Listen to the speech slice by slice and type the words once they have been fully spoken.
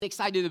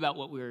Excited about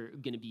what we're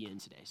going to be in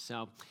today.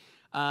 So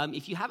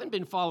if you haven't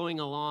been following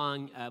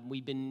along,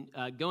 we've been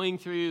going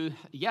through,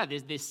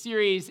 this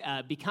series,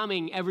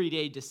 Becoming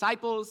Everyday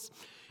Disciples.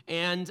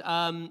 And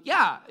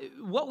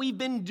what we've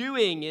been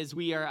doing is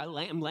we are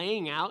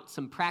laying out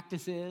some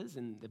practices,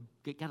 and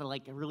got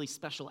a really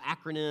special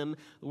acronym,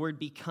 the word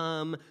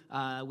become,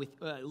 with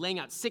laying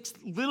out 6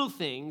 little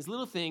things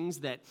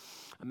that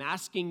I'm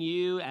asking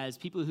you as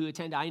people who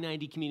attend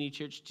I-90 Community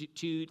Church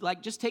to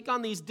just take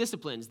on these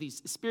disciplines,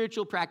 these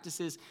spiritual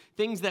practices,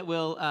 things that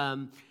will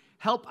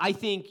help, I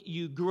think,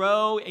 you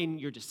grow in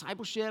your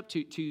discipleship,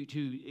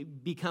 to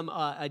become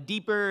a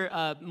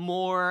deeper,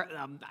 more,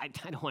 I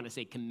don't want to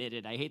say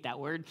committed, I hate that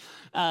word,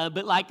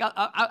 but like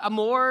a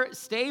more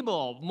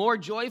stable, more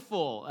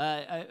joyful,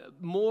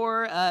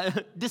 more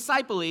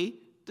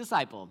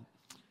disciple.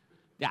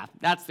 Yeah,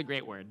 that's the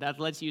great word.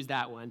 Let's use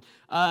that one.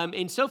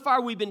 And so far,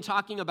 we've been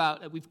talking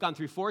about, we've gone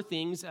through 4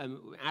 things,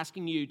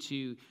 asking you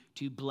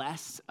to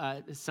bless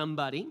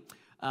somebody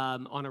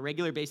on a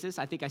regular basis.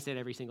 I think I said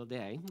every single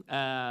day.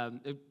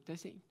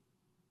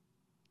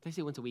 Did I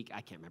say once a week?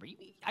 I can't remember.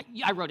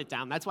 I wrote it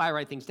down. That's why I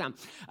write things down.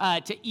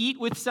 To eat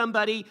with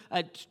somebody,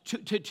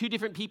 to 2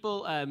 different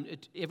people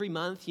every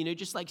month,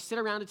 just like sit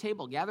around a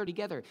table, gather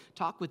together,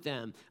 talk with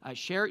them,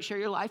 share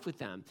your life with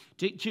them.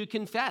 To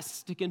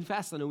confess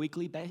on a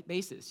weekly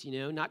basis,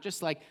 not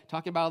just like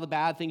talking about all the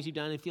bad things you've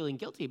done and feeling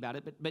guilty about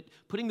it, but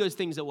putting those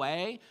things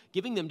away,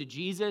 giving them to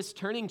Jesus,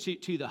 turning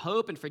to the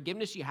hope and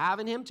forgiveness you have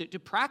in him, to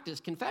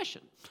practice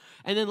confession.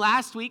 And then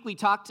last 2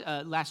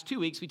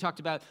 weeks, we talked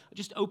about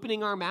just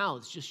opening our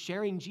mouths, just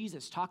sharing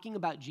Jesus, talking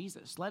about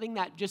Jesus, letting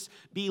that just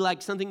be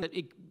like something that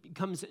it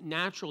becomes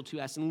natural to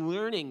us, and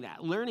learning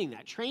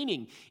that,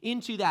 training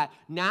into that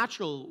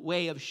natural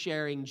way of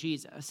sharing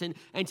Jesus.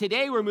 And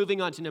today we're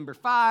moving on to number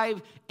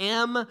 5,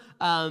 M,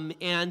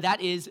 and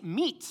that is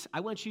meet. I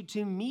want you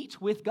to meet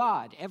with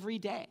God every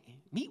day.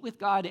 Meet with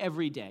God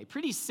every day.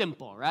 Pretty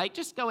simple, right?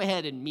 Just go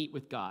ahead and meet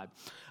with God.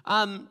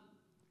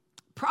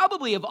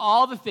 Probably of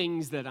all the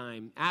things that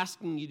I'm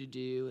asking you to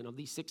do, and of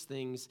these 6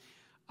 things,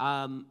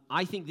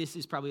 I think this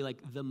is probably like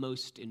the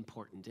most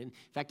important. And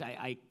in fact,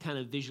 I kind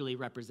of visually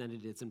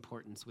represented its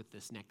importance with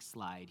this next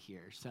slide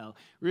here. So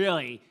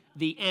really,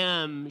 the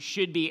M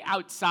should be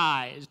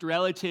outsized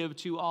relative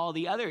to all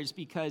the others,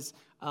 because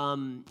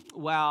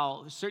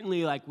while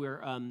certainly like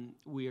we're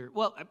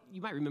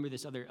you might remember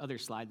this other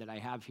slide that I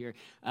have here.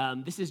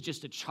 This is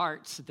just a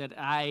chart that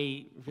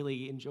I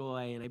really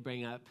enjoy and I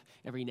bring up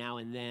every now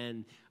and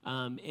then,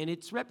 and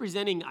it's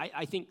representing,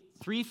 I think,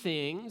 3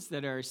 things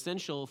that are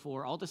essential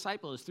for all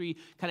disciples, 3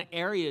 kind of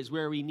areas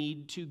where we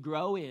need to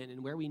grow in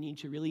and where we need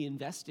to really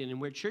invest in and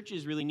where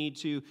churches really need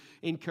to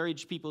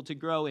encourage people to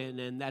grow in,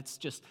 and that's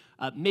just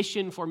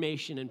mission,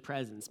 formation, and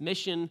presence.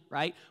 Mission,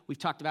 right, we've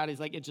talked about, it's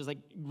just like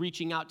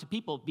reaching out to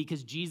people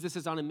because Jesus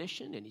is on a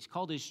mission and he's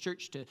called his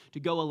church to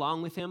go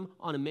along with him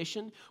on a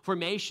mission.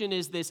 Formation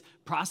is this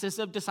process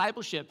of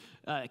discipleship,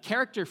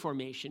 character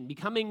formation,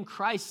 becoming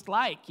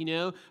Christ-like,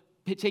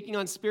 taking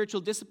on spiritual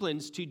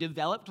disciplines to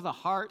develop the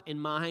heart and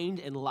mind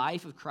and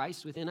life of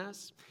Christ within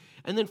us.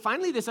 And then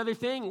finally, this other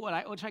thing,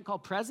 which I call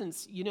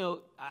presence,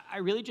 I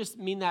really just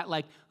mean that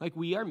like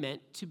we are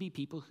meant to be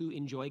people who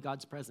enjoy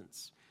God's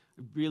presence.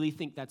 I really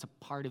think that's a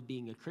part of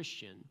being a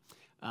Christian.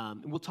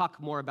 And we'll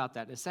talk more about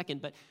that in a second,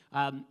 but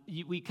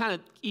we kind of,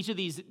 each of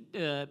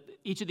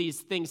these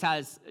things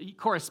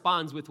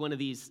corresponds with one of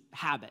these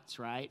habits,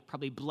 right?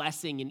 Probably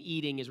blessing and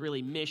eating is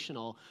really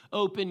missional.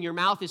 Open your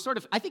mouth is sort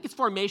of, I think it's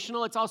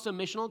formational. It's also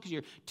missional because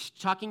you're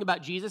talking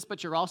about Jesus,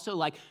 but you're also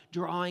like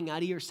drawing out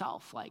of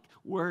yourself, like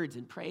words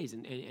and praise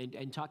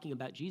and talking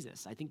about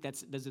Jesus. I think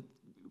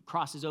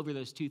crosses over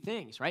those 2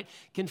 things, right?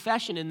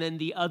 Confession, and then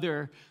the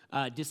other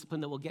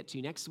discipline that we'll get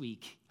to next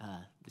week,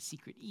 the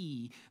secret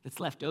E that's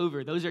left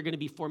over. Those are going to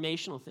be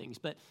formational things.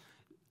 But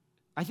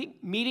I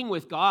think meeting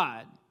with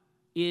God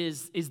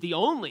is the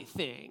only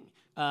thing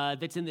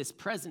that's in this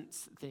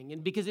presence thing.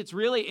 And because it's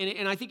really,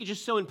 and I think it's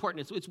just so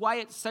important. It's why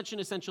it's such an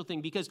essential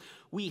thing, because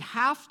we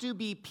have to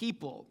be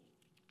people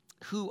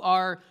who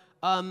are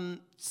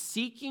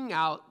seeking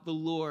out the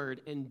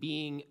Lord and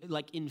being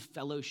like in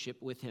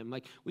fellowship with him.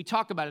 Like we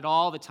talk about it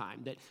all the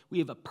time, that we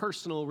have a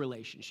personal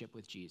relationship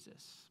with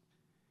Jesus.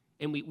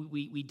 And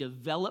we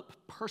develop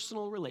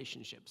personal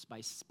relationships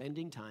by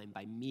spending time,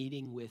 by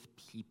meeting with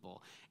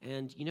people.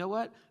 And you know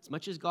what? As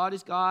much as God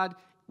is God,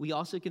 we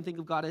also can think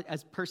of God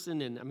as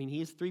person, and I mean, he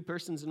is 3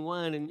 persons in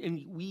one,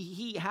 and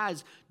he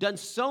has done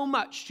so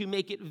much to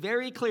make it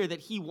very clear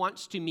that he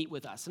wants to meet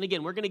with us. And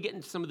again, we're going to get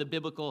into some of the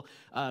biblical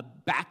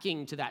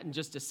backing to that in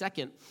just a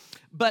second.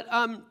 But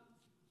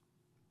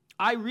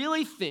I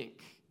really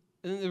think,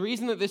 and the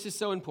reason that this is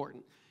so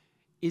important,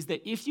 is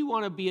that if you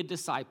want to be a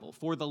disciple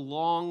for the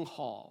long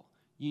haul,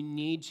 you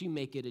need to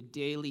make it a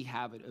daily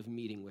habit of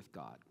meeting with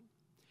God,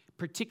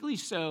 particularly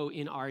so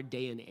in our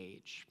day and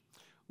age,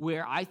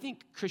 where I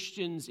think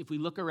Christians, if we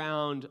look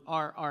around,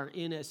 are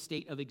in a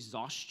state of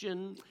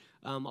exhaustion.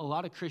 A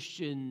lot of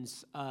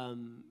Christians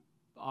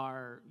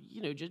are,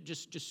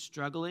 just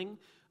struggling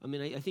I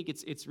mean, I think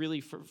it's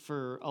really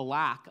for a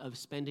lack of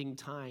spending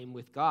time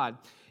with God.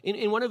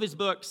 In one of his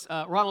books,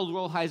 Ronald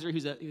Rolheiser,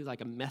 who's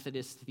like a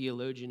Methodist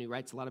theologian who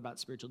writes a lot about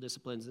spiritual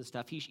disciplines and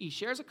stuff, he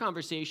shares a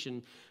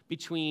conversation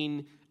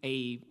between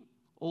a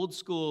old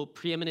school,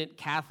 preeminent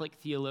Catholic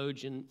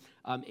theologian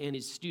and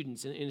his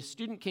students. And a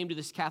student came to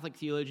this Catholic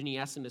theologian, he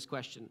asked him this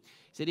question.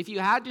 He said, if you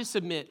had to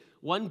submit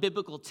one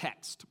biblical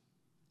text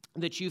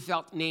that you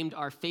felt named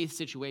our faith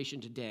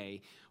situation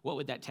today, what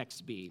would that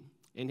text be?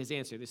 And his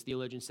answer, this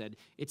theologian said,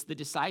 it's the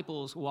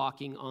disciples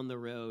walking on the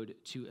road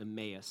to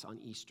Emmaus on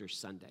Easter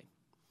Sunday.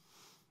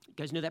 You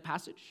guys know that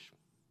passage?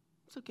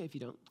 It's okay if you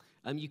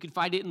don't. You can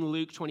find it in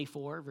Luke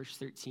 24, verse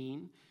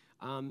 13.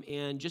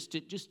 And just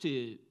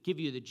to give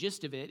you the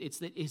gist of it,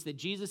 it's that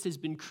Jesus has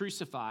been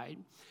crucified.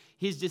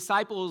 His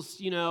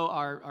disciples,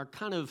 are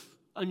kind of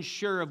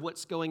unsure of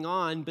what's going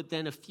on, but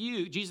then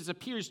Jesus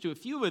appears to a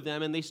few of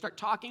them, and they start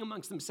talking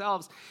amongst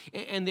themselves,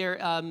 and they're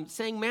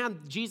saying, man,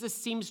 Jesus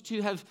seems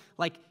to have,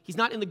 he's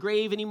not in the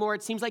grave anymore.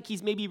 It seems like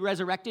he's maybe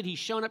resurrected. He's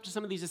shown up to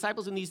some of these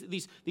disciples, and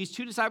these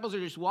two disciples are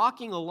just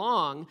walking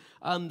along.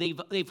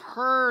 They've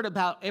heard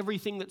about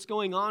everything that's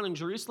going on in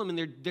Jerusalem, and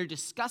they're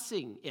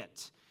discussing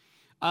it.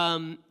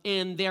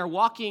 And they're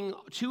walking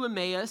to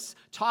Emmaus,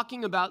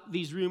 talking about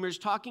these rumors,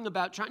 talking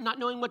about not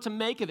knowing what to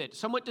make of it,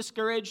 somewhat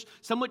discouraged,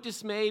 somewhat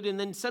dismayed, and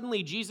then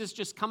suddenly Jesus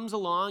just comes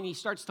along. He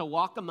starts to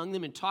walk among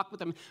them and talk with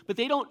them, but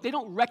they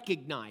don't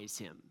recognize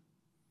him.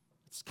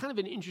 It's kind of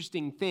an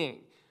interesting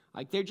thing.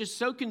 They're just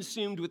so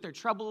consumed with their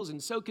troubles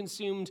and so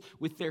consumed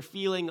with their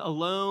feeling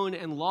alone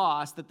and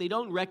lost that they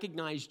don't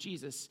recognize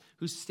Jesus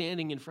who's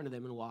standing in front of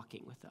them and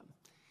walking with them.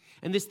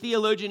 And this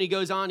theologian, he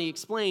goes on, he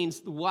explains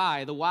the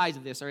whys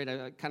of this. All right,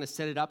 I kind of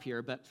set it up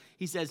here, but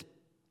he says,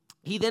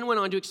 he then went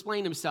on to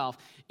explain himself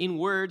in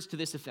words to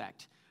this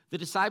effect. The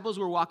disciples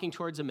were walking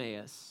towards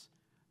Emmaus.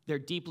 They're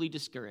deeply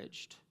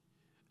discouraged.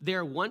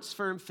 Their once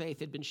firm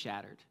faith had been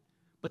shattered,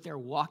 but they're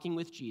walking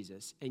with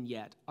Jesus and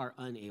yet are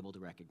unable to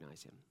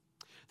recognize him.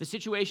 The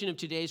situation of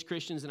today's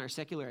Christians in our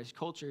secularized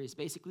culture is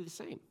basically the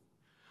same.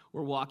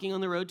 We're walking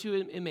on the road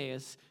to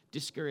Emmaus,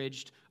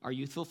 discouraged, our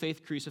youthful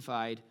faith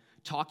crucified,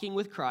 talking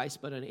with Christ,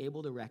 but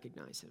unable to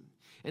recognize him.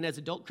 And as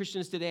adult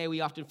Christians today,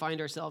 we often find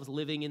ourselves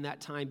living in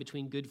that time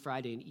between Good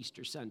Friday and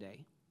Easter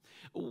Sunday.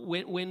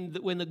 When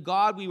the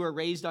God we were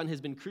raised on has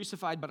been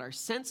crucified, but our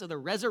sense of the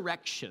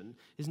resurrection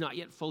is not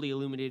yet fully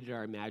illuminated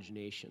our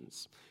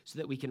imaginations so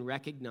that we can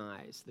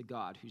recognize the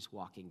God who's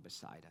walking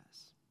beside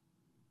us.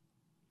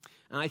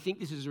 And I think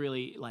this is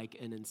really like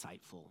an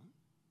insightful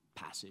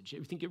passage.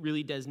 I think it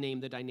really does name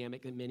the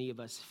dynamic that many of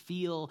us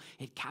feel.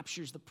 It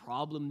captures the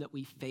problem that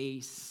we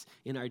face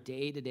in our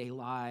day-to-day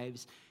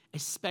lives,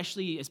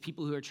 especially as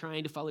people who are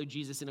trying to follow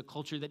Jesus in a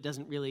culture that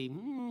doesn't really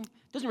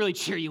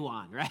cheer you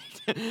on,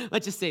 right?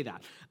 Let's just say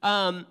that.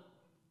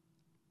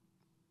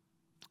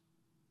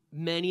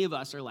 Many of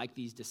us are like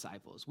these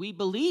disciples. We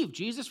believe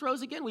Jesus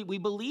rose again. We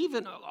believe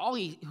in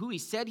who he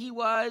said he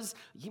was.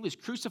 He was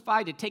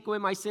crucified to take away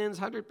my sins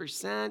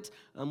 100%.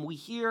 We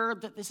hear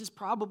that this is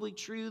probably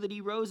true, that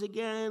he rose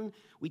again.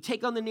 We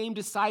take on the name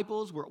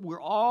disciples. We're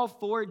all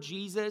for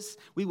Jesus.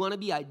 We want to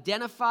be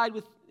identified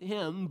with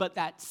him, but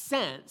that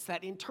sense,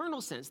 that internal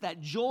sense,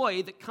 that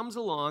joy that comes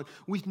along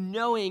with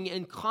knowing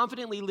and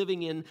confidently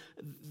living in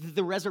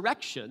the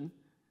resurrection,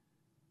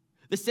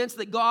 the sense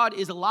that God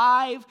is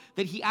alive,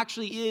 that he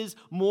actually is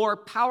more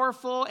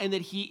powerful, and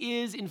that he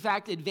is, in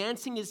fact,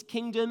 advancing his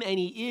kingdom, and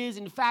he is,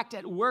 in fact,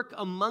 at work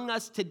among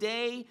us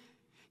today,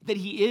 that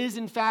he is,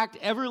 in fact,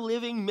 ever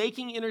living,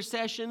 making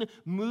intercession,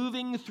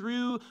 moving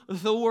through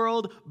the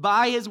world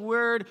by his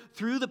word,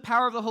 through the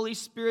power of the Holy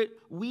Spirit.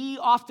 We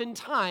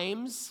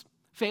oftentimes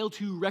fail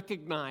to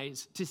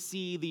recognize, to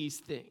see these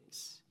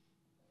things.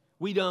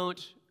 We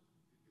don't,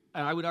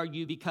 I would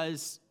argue,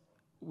 because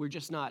we're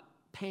just not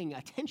paying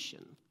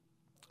attention.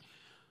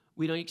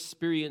 We don't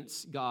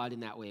experience God in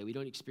that way. We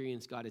don't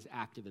experience God as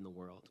active in the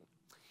world.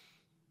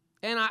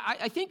 And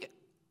I think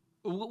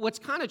what's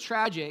kind of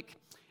tragic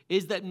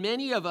is that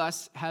many of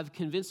us have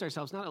convinced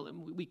ourselves,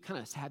 we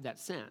kind of have that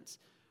sense,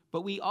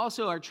 but we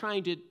also are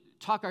trying to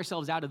talk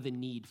ourselves out of the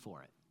need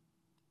for it.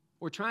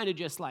 We're trying to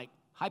just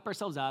hype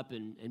ourselves up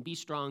and be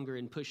stronger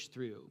and push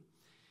through.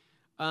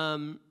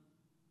 To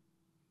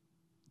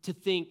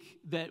think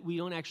that we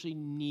don't actually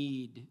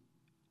need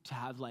to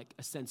have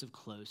a sense of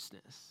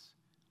closeness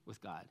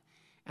with God.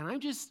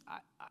 And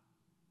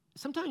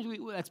sometimes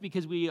that's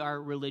because we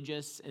are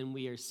religious and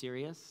we are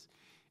serious,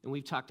 and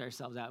we've talked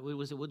ourselves out.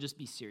 We'll just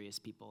be serious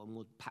people, and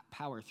we'll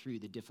power through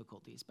the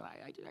difficulties. But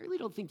I really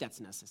don't think that's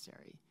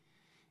necessary.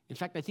 In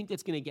fact, I think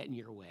that's going to get in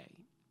your way.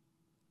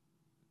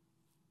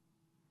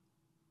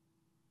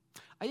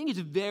 I think it's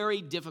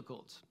very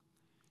difficult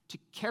to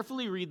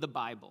carefully read the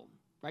Bible,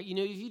 right?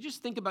 If you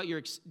just think about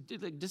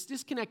just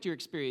disconnect your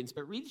experience,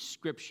 but read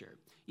Scripture.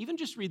 Even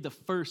just read the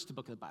first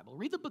book of the Bible.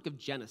 Read the book of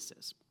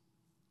Genesis.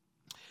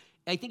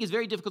 I think it's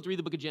very difficult to read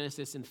the book of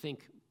Genesis and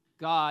think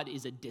God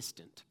is a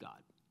distant God.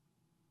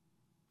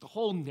 The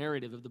whole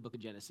narrative of the book of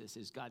Genesis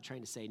is God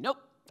trying to say, nope,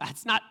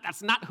 that's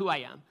not who I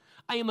am.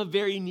 I am a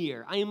very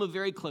near. I am a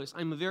very close.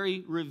 I'm a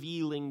very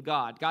revealing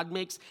God. God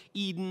makes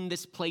Eden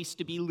this place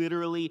to be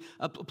literally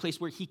a place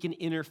where he can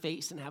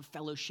interface and have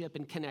fellowship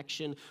and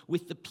connection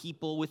with the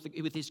people,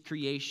 with his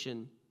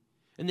creation.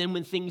 And then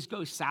when things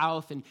go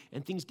south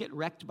and things get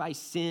wrecked by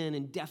sin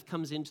and death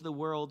comes into the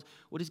world,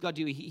 what does God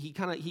do? He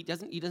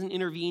doesn't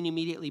intervene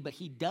immediately, but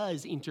he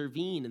does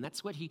intervene. And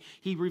that's what he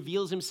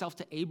reveals himself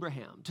to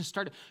Abraham, to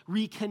start to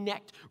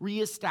reconnect,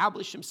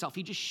 reestablish himself.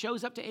 He just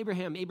shows up to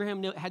Abraham.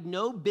 Abraham had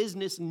no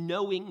business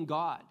knowing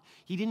God.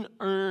 He didn't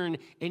earn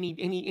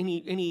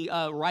any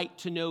right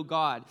to know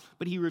God,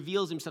 but he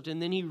reveals himself.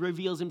 And then he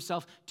reveals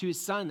himself to his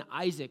son,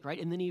 Isaac, right?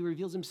 And then he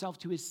reveals himself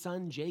to his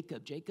son,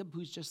 Jacob. Jacob,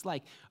 who's just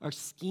like a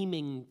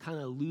scheming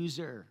kind of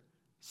loser,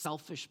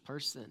 selfish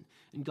person.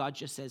 And God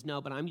just says,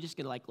 no, but I'm just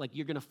going to like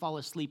you're going to fall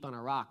asleep on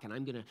a rock and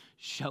I'm going to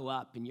show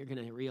up and you're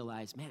going to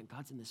realize, man,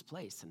 God's in this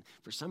place. And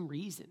for some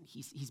reason,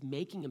 he's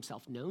making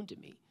himself known to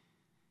me.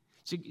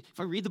 So if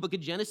I read the book of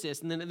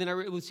Genesis, and then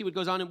we'll see what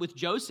goes on with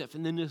Joseph,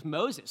 and then with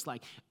Moses,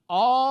 like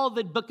all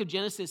the book of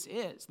Genesis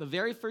is, the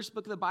very first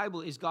book of the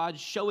Bible is God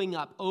showing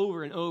up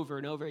over and over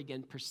and over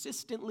again,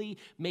 persistently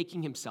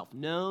making himself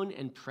known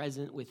and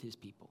present with his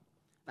people.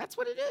 That's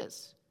what it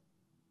is.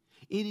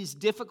 It is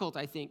difficult,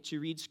 I think, to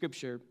read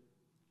Scripture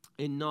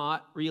and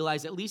not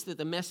realize at least that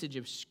the message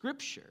of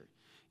Scripture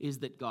is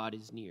that God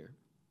is near.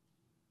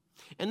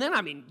 And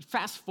then,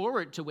 fast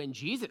forward to when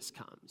Jesus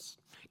comes.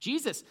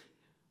 Jesus,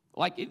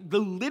 like the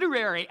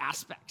literary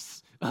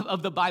aspects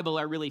of the Bible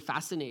are really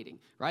fascinating,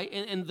 right?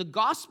 And the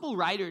gospel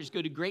writers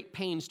go to great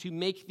pains to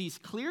make these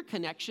clear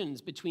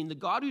connections between the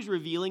God who's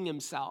revealing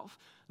himself,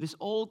 this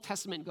Old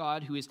Testament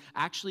God who is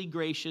actually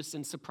gracious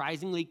and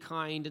surprisingly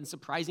kind and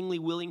surprisingly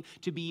willing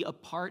to be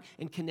apart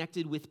and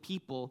connected with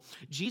people.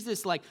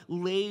 Jesus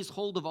lays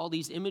hold of all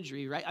these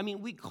imagery, right?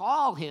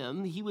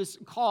 he was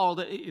called,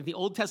 the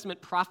Old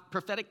Testament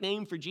prophetic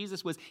name for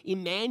Jesus was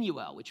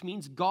Emmanuel, which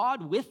means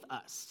God with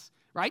us.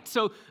 Right?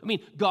 So,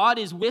 God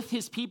is with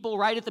his people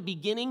right at the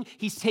beginning.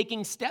 He's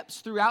taking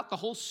steps throughout the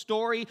whole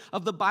story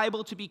of the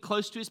Bible to be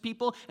close to his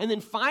people. And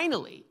then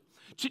finally,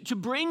 to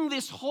bring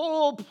this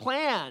whole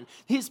plan,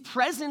 his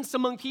presence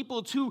among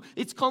people to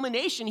its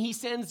culmination, he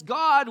sends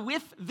God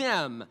with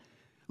them,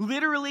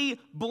 literally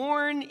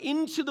born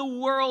into the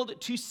world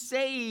to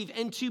save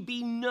and to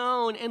be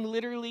known and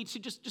literally to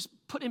just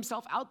put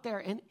himself out there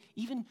and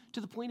even to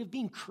the point of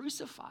being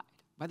crucified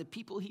by the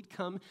people he'd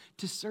come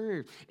to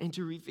serve and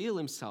to reveal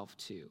himself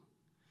to.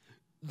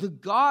 The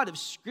God of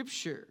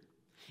Scripture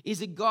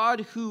is a God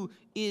who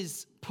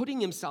is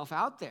putting himself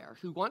out there,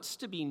 who wants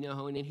to be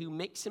known and who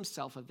makes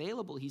himself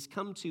available. He's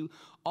come to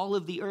all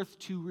of the earth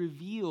to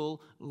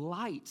reveal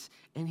light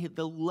and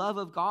the love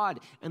of God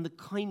and the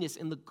kindness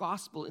and the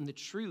gospel and the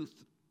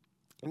truth.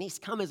 And he's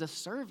come as a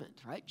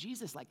servant, right?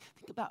 Jesus,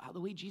 think about how the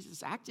way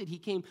Jesus acted. He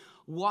came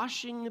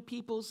washing the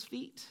people's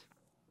feet.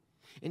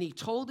 And he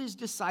told his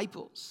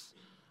disciples,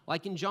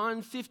 like in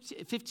John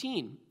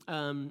 15,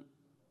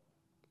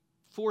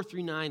 4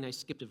 through 9, I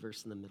skipped a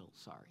verse in the middle,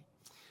 sorry.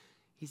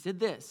 He said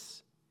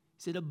this.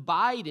 He said,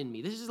 abide in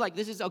me. This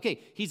is okay.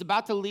 He's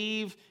about to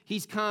leave.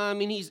 He's come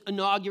and he's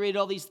inaugurated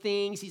all these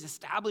things. He's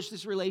established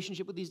this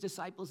relationship with these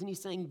disciples. And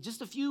he's saying,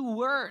 just a few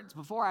words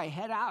before I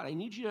head out. I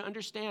need you to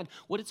understand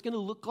what it's going to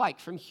look like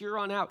from here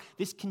on out.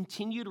 This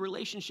continued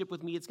relationship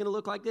with me. It's going to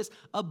look like this.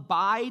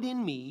 Abide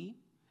in me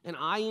and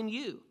I in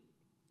you.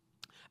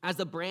 As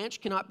the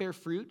branch cannot bear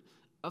fruit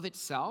of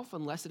itself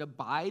unless it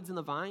abides in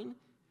the vine,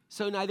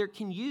 so neither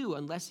can you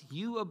unless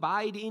you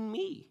abide in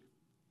me.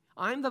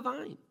 I'm the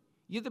vine,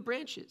 you're the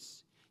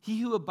branches. He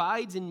who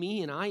abides in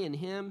me and I in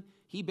him,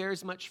 he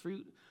bears much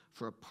fruit,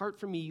 for apart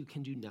from me you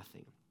can do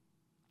nothing.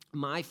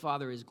 My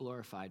Father is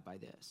glorified by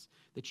this,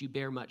 that you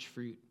bear much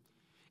fruit,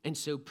 and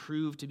so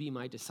prove to be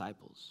my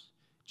disciples.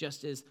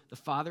 Just as the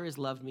Father has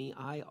loved me,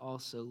 I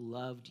also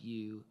loved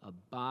you.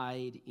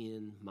 Abide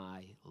in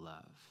my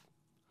love.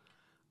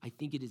 I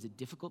think it is a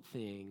difficult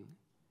thing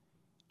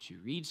to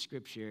read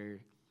Scripture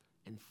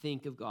and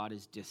think of God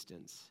as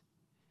distance.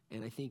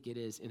 And I think it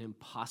is an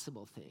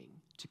impossible thing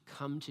to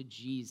come to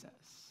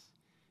Jesus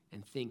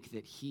and think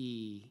that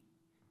he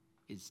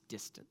is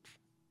distant,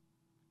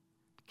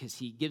 because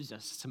he gives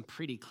us some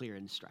pretty clear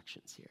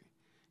instructions here.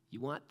 You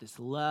want this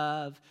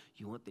love,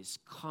 you want this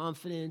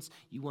confidence,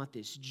 you want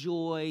this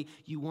joy,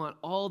 you want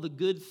all the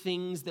good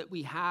things that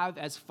we have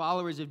as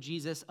followers of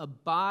Jesus.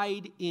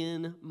 Abide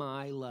in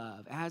my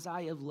love. As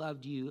I have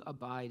loved you,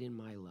 abide in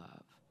my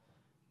love.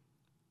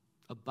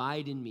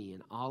 Abide in me,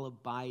 and I'll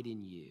abide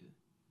in you.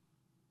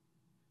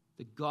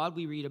 The God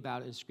we read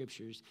about in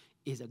Scriptures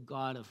is a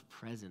God of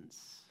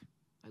presence.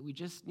 We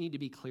just need to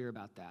be clear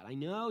about that. I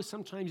know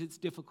sometimes it's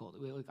difficult.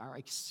 Our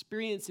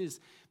experiences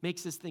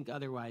makes us think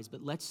otherwise,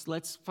 but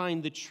let's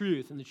find the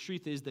truth. And the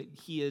truth is that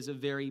he is a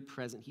very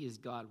present. He is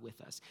God with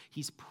us.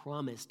 He's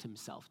promised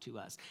himself to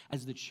us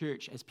as the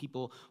church, as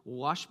people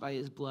washed by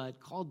his blood,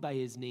 called by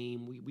his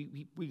name.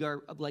 We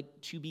are like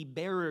to be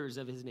bearers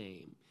of his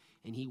name,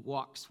 and he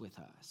walks with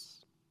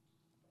us.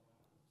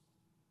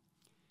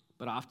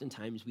 but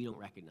oftentimes we don't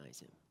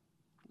recognize him.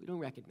 We don't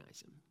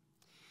recognize him.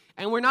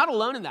 And we're not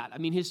alone in that. I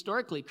mean,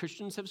 historically,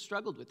 Christians have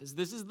struggled with this.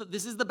 This is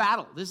the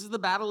battle. This is the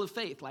battle of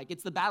faith. Like,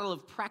 it's the battle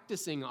of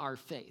practicing our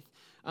faith.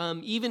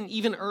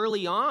 Even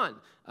early on,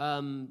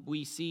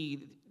 we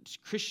see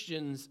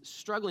Christians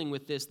struggling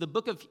with this. The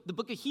book of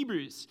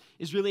Hebrews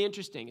is really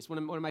interesting. It's one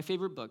of my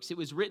favorite books. It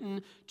was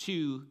written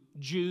to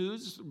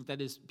Jews,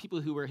 that is,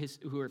 people who were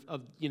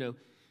of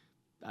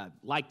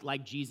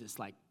like Jesus,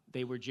 like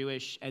they were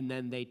Jewish, and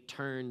then they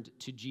turned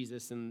to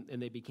Jesus and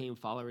they became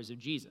followers of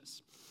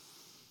Jesus.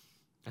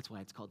 That's why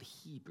it's called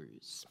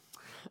Hebrews.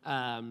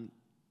 But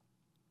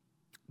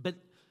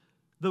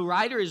the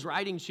writer is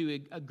writing to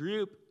a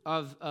group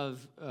of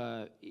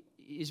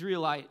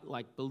Israelite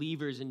like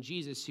believers in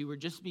Jesus who were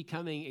just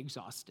becoming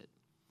exhausted.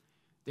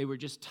 They were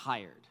just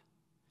tired.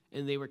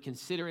 And they were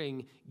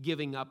considering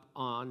giving up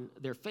on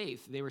their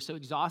faith. They were so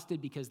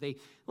exhausted because they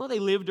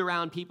lived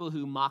around people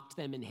who mocked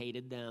them and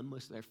hated them.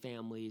 Most of their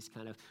families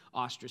kind of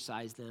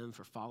ostracized them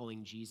for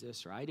following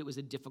Jesus, right? It was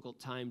a difficult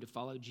time to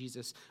follow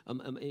Jesus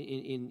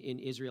in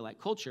Israelite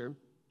culture.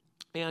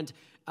 And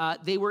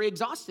they were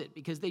exhausted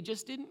because they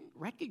just didn't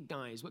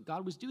recognize what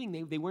God was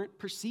doing. They weren't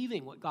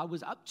perceiving what God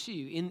was up to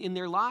in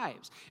their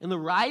lives. And the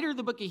writer of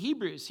the book of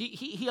Hebrews,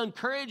 he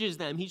encourages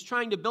them. He's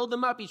trying to build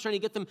them up. He's trying to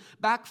get them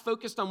back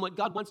focused on what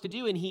God wants to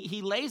do. And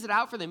he lays it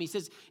out for them. He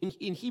says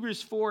in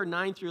Hebrews 4,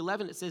 9 through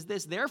 11, it says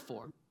this,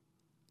 "Therefore,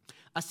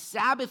 a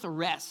Sabbath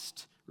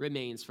rest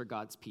remains for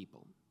God's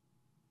people.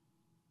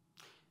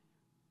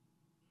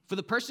 For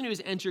the person who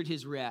has entered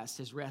his rest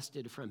has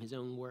rested from his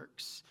own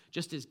works,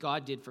 just as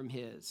God did from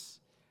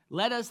his.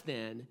 Let us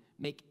then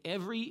make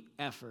every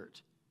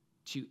effort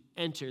to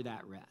enter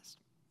that rest."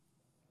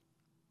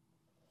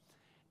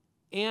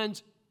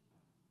 And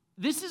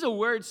this is a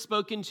word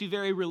spoken to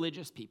very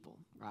religious people,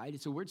 right?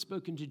 It's a word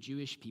spoken to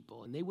Jewish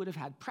people, and they would have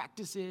had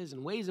practices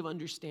and ways of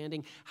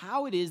understanding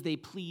how it is they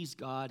please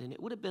God, and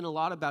it would have been a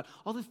lot about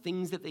all the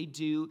things that they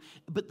do.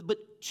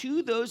 But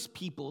to those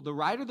people, the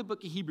writer of the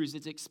book of Hebrews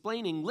is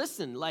explaining,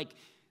 listen, like,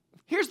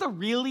 here's the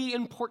really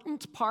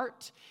important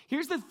part.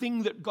 Here's the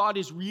thing that God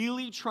is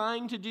really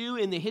trying to do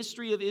in the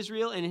history of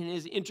Israel and in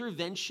his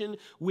intervention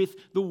with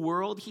the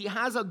world. He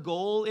has a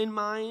goal in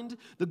mind.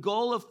 The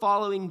goal of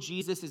following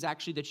Jesus is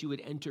actually that you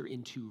would enter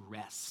into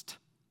rest.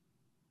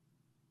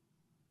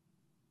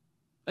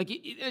 Like,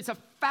 it's a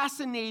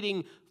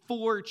fascinating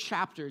 4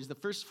 chapters, the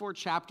first 4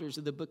 chapters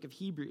of the book of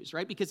Hebrews,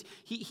 right? Because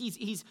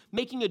he's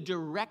making a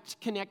direct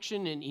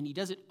connection, and he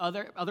does it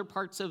other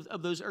parts of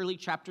those early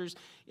chapters.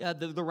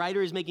 The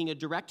writer is making a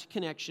direct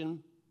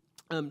connection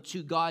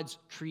to God's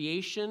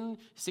creation,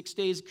 6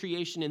 days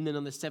creation, and then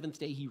on the 7th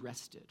day he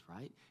rested,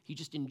 right? He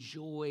just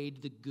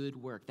enjoyed the good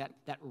work.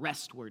 That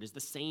rest word is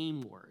the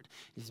same word.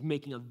 He's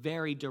making a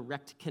very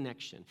direct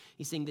connection.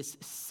 He's saying this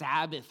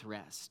Sabbath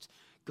rest,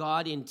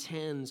 God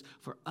intends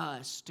for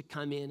us to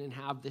come in and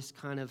have this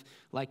kind of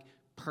like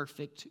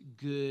perfect,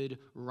 good,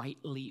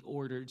 rightly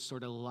ordered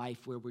sort of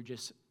life where we're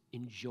just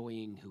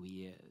enjoying who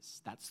he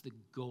is. That's the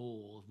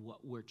goal of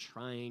what we're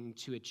trying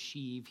to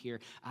achieve here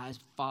as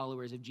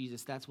followers of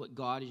Jesus. That's what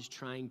God is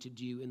trying to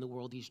do in the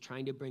world. He's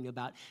trying to bring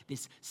about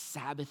this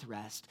Sabbath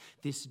rest,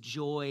 this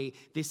joy,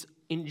 this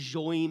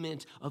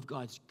enjoyment of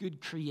God's good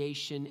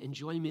creation,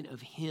 enjoyment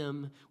of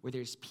him where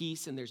there's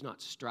peace and there's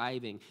not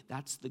striving.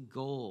 That's the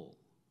goal.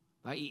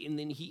 Right? And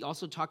then he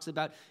also talks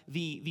about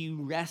the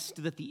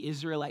rest that the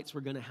Israelites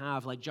were going to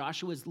have. Like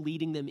Joshua's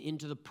leading them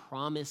into the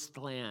promised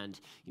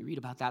land. You read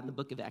about that in the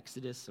book of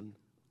Exodus and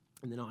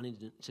then on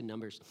into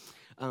Numbers.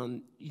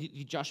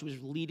 Joshua's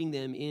leading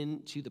them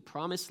into the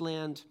promised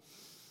land.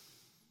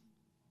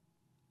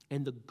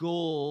 And the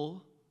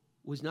goal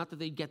was not that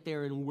they'd get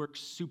there and work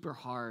super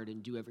hard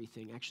and do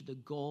everything. Actually,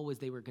 the goal was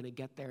they were going to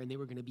get there and they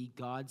were going to be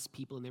God's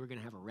people and they were going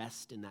to have a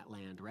rest in that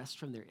land, rest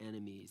from their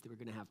enemies. They were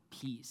going to have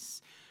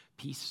peace,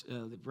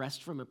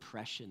 rest from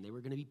oppression. They were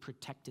going to be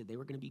protected. They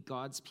were going to be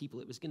God's people.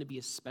 It was going to be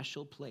a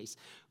special place.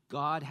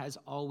 God has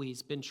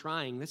always been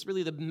trying. That's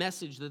really the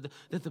message that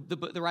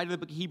the writer of the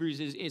book of Hebrews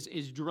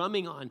is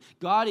drumming on.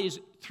 God is,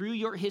 through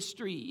your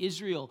history,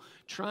 Israel,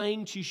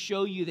 trying to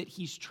show you that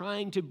he's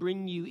trying to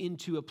bring you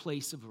into a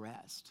place of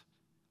rest.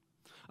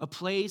 A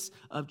place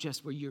of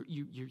just where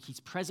he's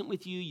present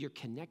with you, you're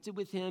connected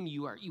with him,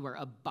 you are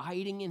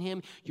abiding in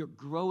him, you're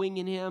growing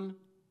in him.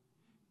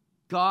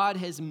 God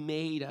has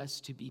made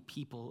us to be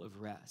people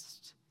of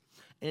rest.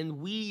 And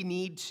we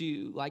need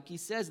to, like he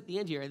says at the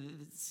end here,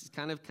 this is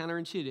kind of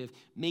counterintuitive,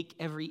 make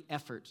every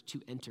effort to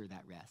enter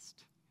that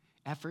rest.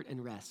 Effort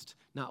and rest,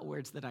 not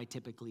words that I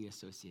typically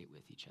associate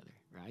with each other,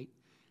 right?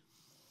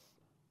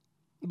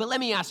 But let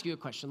me ask you a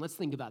question. Let's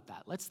think about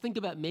that. Let's think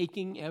about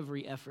making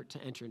every effort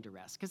to enter into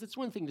rest. Because it's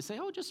one thing to say,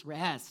 oh, just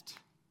rest.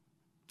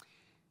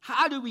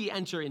 How do we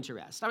enter into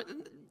rest?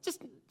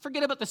 Just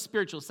forget about the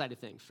spiritual side of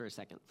things for a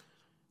second.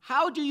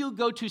 How do you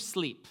go to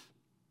sleep?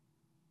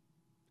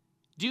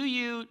 Do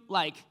you,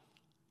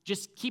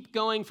 just keep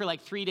going for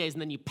 3 days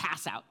and then you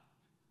pass out?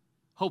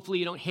 Hopefully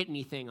you don't hit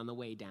anything on the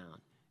way down.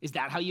 Is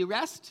that how you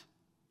rest?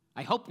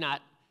 I hope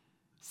not.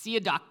 See a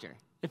doctor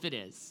if it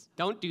is.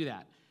 Don't do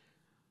that.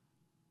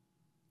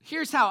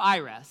 Here's how I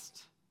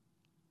rest.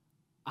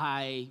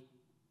 I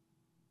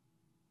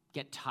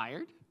get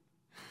tired.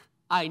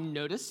 I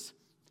notice,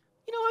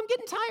 I'm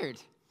getting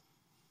tired.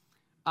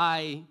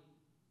 I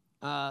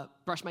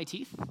brush my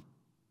teeth,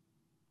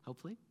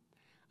 hopefully.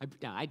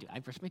 I do. I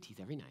brush my teeth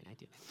every night. I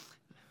do.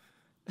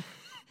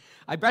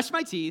 I brush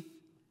my teeth.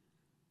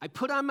 I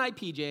put on my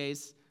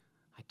PJs.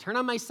 I turn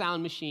on my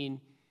sound machine,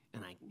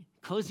 and I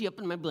cozy up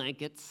in my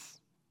blankets.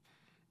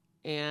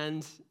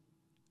 And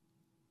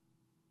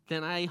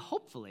then I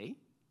hopefully,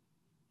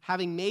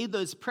 having made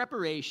those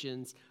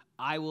preparations,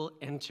 I will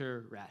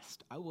enter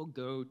rest. I will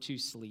go to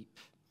sleep.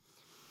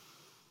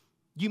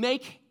 You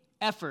make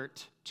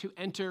effort to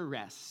enter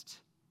rest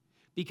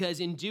because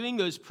in doing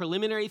those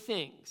preliminary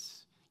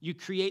things, you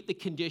create the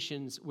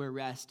conditions where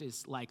rest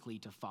is likely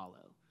to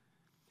follow.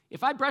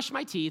 If I brush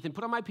my teeth and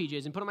put on my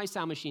PJs and put on my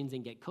sound machines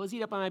and get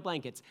cozied up on my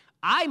blankets,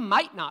 I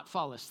might not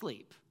fall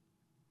asleep.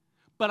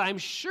 But I'm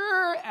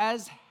sure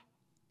as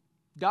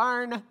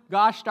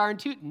gosh darn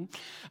tootin',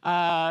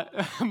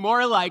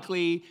 more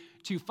likely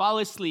to fall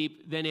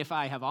asleep than if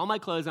I have all my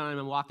clothes on and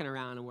I'm walking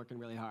around and working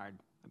really hard.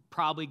 I'm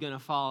probably going to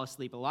fall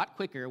asleep a lot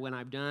quicker when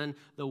I've done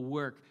the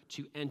work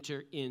to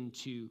enter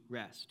into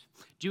rest.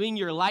 Doing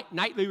your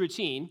nightly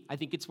routine, I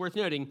think it's worth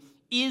noting,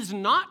 is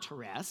not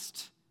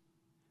rest,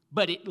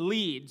 but it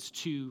leads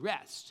to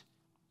rest,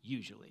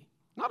 usually.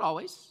 Not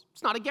always.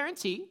 It's not a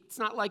guarantee. It's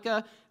not like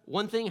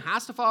one thing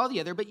has to follow the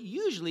other, but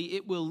usually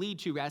it will lead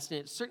to rest, and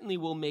it certainly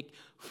will make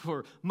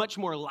for much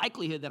more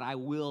likelihood that I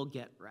will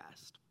get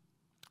rest.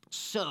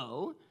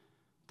 So,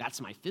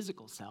 that's my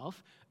physical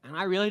self, and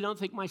I really don't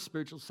think my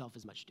spiritual self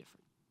is much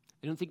different.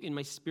 I don't think in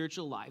my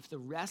spiritual life, the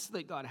rest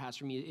that God has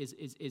for me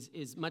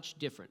is much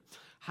different.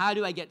 How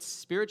do I get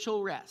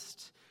spiritual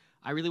rest?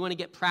 I really want to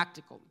get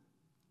practical.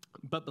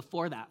 But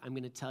before that, I'm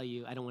going to tell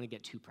you, I don't want to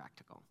get too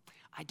practical.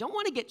 I don't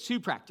want to get too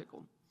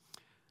practical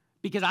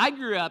because I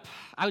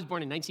was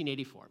born in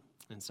 1984.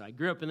 And so I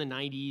grew up in the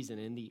 90s and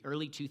in the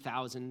early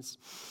 2000s.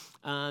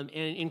 And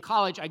in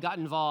college, I got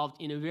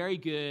involved in a very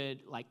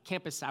good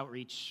campus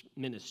outreach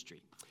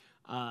ministry.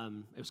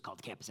 It was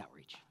called Campus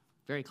Outreach.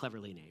 Very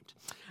cleverly named.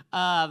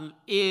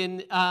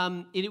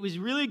 It was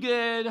really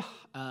good,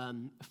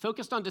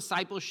 focused on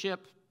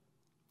discipleship,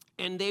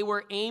 and they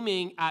were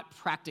aiming at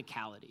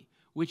practicality,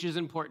 which is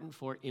important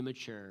for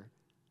immature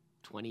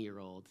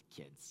 20-year-old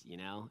kids,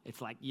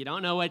 It's like, you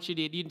don't know what you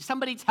do.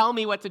 Somebody tell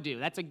me what to do.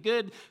 That's the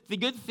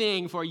good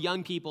thing for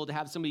young people to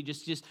have somebody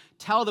just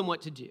tell them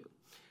what to do.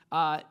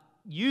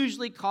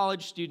 Usually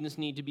college students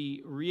need to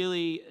be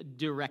really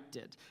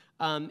directed.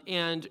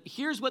 And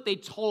here's what they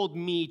told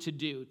me to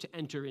do to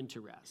enter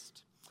into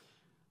rest.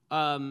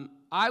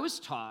 I was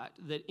taught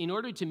that in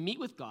order to meet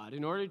with God,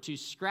 in order to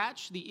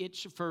scratch the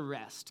itch for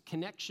rest,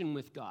 connection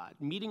with God,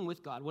 meeting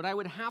with God, what I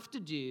would have to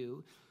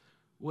do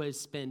was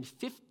spend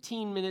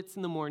 15 minutes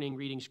in the morning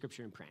reading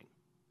Scripture and praying.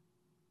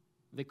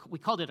 We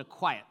called it a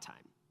quiet time,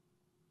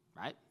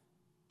 right?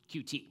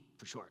 QT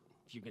for short,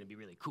 if you're going to be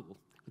really cool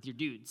with your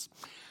dudes,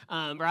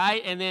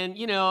 right? And then,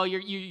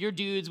 your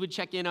dudes would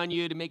check in on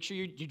you to make sure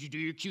did you do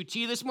your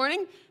QT this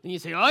morning? And you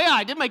say, oh, yeah,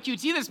 I did my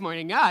QT this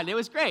morning. God, it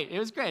was great.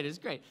 And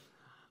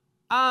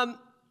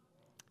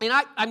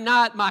I'm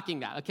not mocking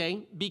that,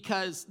 okay?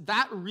 Because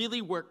that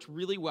really worked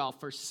really well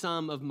for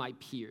some of my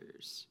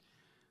peers.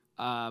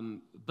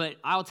 But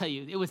I'll tell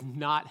you, it was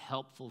not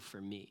helpful for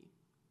me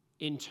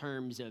in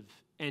terms of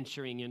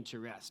entering into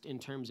rest, in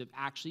terms of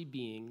actually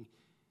being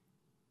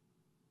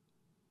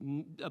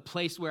a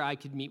place where I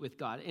could meet with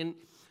God.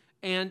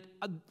 And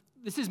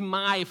this is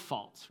my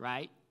fault,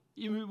 right?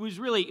 It was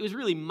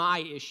really my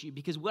issue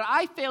because what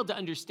I failed to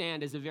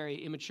understand as a very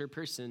immature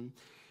person,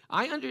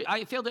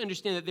 I failed to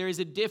understand that there is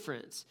a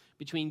difference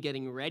between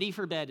getting ready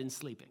for bed and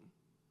sleeping.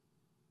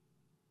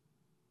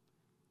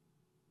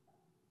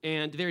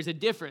 And there's a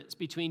difference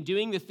between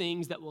doing the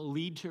things that will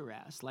lead to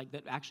rest, like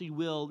that actually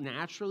will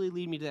naturally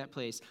lead me to that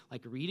place,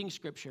 like reading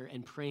Scripture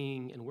and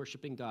praying and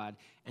worshiping God,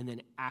 and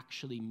then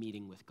actually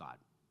meeting with God.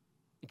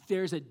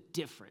 There's a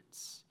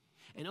difference.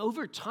 And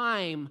over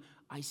time,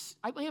 I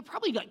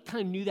probably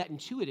kind of knew that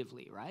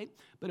intuitively, right?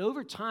 But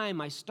over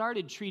time, I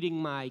started treating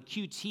my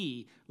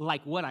QT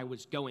like what I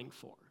was going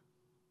for.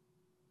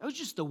 That was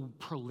just the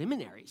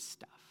preliminary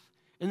stuff.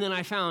 And then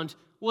I found,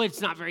 well, it's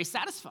not very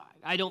satisfying.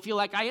 I don't feel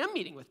like I am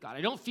meeting with God.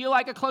 I don't feel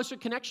like a closer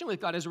connection with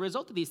God as a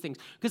result of these things.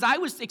 Because I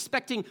was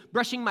expecting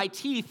brushing my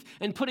teeth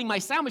and putting my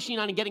sound machine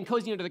on and getting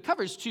cozy under the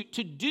covers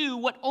to do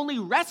what only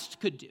rest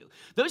could do.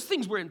 Those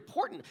things were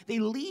important. They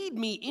lead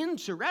me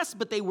into rest,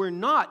 but they were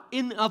not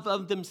in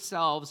of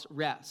themselves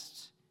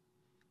rest.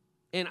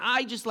 And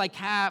I'm just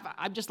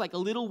a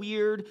little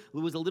weird. It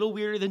was a little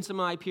weirder than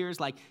some of my peers.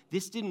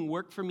 This didn't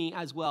work for me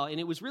as well. And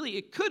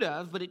it could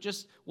have, but it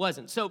just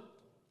wasn't. So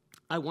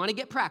I want to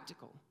get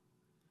practical,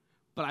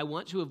 but I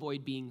want to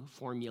avoid being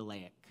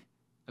formulaic,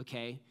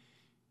 okay?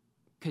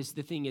 Because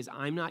the thing is,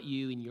 I'm not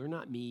you and you're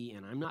not me,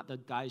 and I'm not the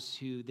guys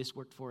who this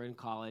worked for in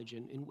college,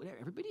 and whatever.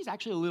 Everybody's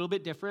actually a little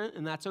bit different,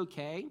 and that's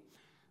okay.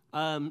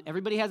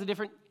 Everybody has a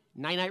different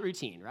night-night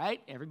routine,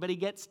 right? Everybody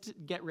gets to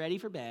get ready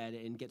for bed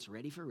and gets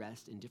ready for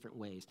rest in different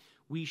ways.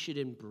 We should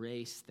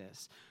embrace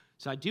this.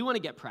 So I do want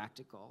to get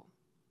practical,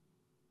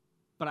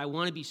 but I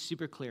want to be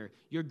super clear.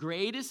 Your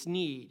greatest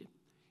need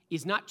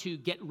is not to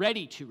get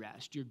ready to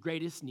rest. Your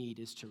greatest need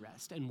is to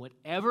rest. And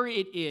whatever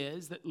it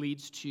is that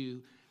leads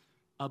to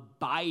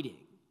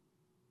abiding,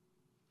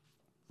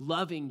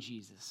 loving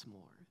Jesus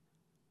more,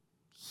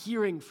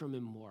 hearing from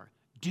him more,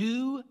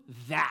 do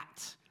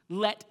that.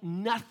 Let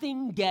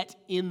nothing get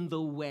in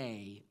the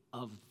way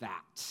of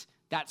that.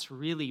 That's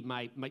really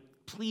my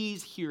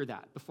please hear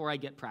that before I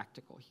get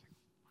practical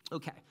here.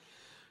 Okay,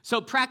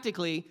 so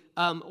practically,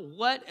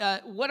 what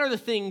are the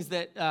things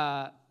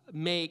that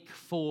make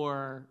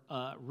for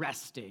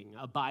resting,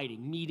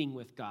 abiding, meeting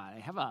with God? I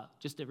have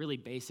just a really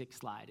basic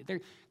slide.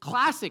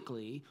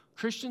 Classically,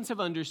 Christians have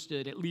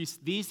understood at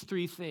least these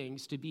three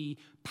things to be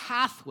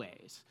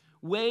pathways,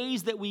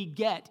 ways that we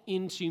get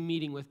into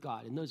meeting with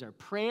God. And those are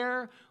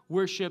prayer,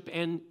 worship,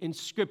 and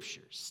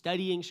Scripture.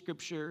 Studying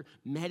Scripture,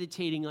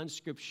 meditating on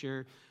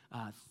Scripture,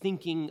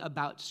 thinking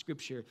about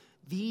Scripture.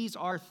 These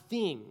are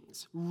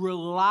things,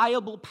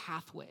 reliable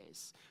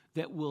pathways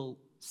that will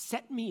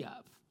set me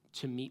up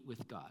to meet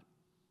with God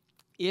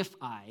if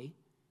I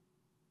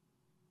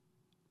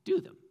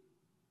do them.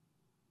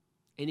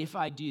 And if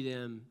I do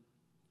them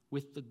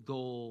with the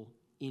goal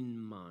in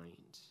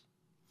mind.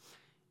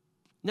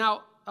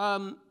 Now,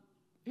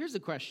 here's the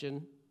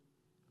question.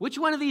 Which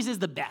one of these is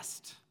the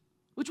best?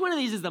 Which one of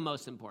these is the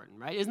most important,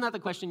 right? Isn't that the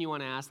question you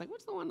want to ask? Like,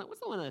 what's the one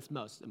that's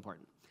most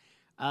important?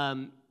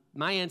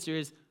 My answer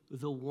is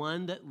the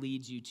one that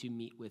leads you to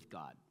meet with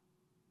God.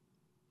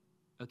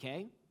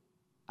 Okay?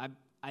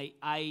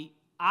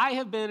 I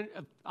have been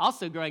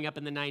also growing up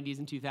in the 90s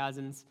and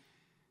 2000s.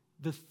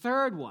 The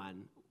third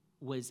one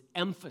was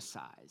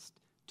emphasized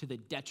to the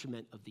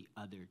detriment of the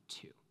other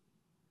two.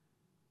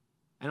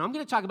 And I'm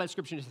going to talk about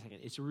Scripture in a second.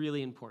 It's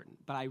really important.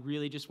 But I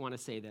really just want to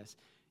say this.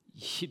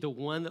 The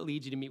one that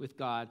leads you to meet with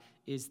God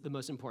is the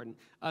most important.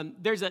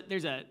 There's a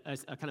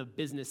kind of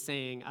business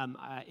saying.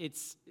 I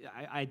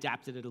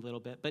adapted it a little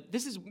bit. But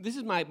this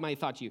is my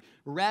thought to you.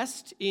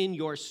 Rest in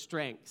your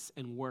strengths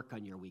and work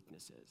on your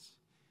weaknesses.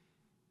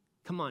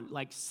 Come on,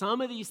 like some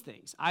of these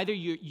things. Either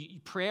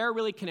prayer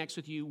really connects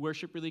with you,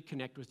 worship really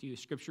connects with you,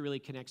 Scripture really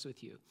connects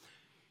with you.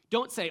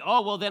 Don't say,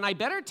 oh, well, then I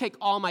better take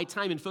all my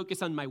time and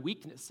focus on my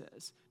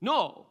weaknesses.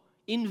 No,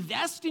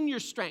 invest in your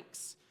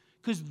strengths,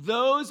 because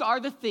those are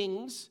the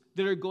things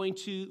that are going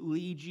to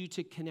lead you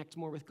to connect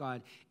more with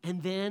God.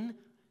 And then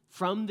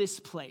from this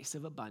place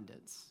of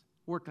abundance,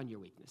 work on your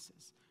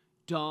weaknesses.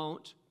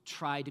 Don't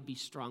try to be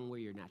strong where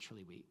you're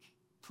naturally weak.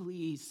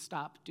 Please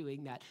stop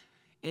doing that.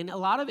 And a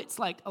lot of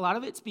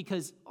it's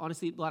because,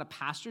 honestly, a lot of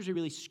pastors are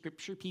really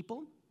Scripture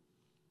people.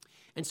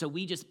 And so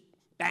we just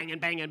bang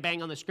and bang and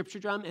bang on the Scripture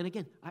drum. And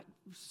again,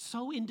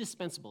 so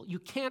indispensable. You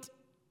can't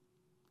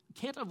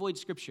avoid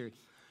Scripture.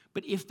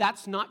 But if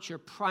that's not your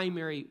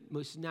primary,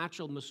 most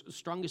natural, most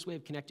strongest way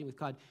of connecting with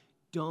God,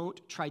 don't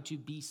try to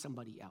be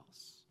somebody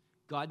else.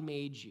 God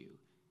made you.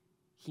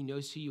 He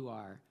knows who you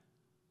are.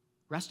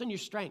 Rest on your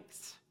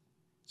strengths.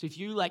 So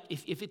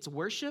if it's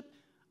worship,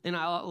 and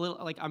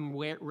I'm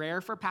rare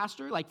for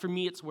pastor. Like for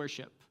me, it's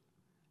worship.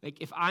 Like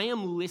if I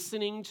am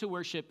listening to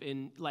worship,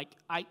 and like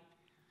I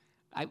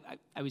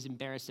was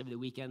embarrassed over the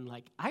weekend.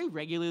 Like I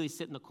regularly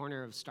sit in the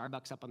corner of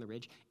Starbucks up on the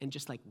Ridge and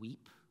just like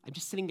weep. I'm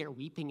just sitting there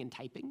weeping and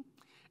typing,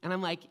 and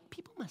I'm like,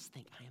 people must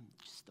think I am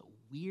just the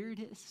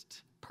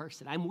weirdest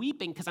person. I'm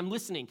weeping because I'm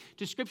listening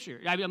to Scripture.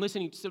 I'm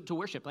listening to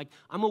worship. Like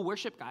I'm a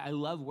worship guy. I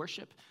love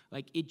worship.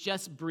 Like it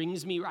just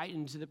brings me right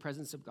into the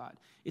presence of God.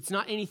 It's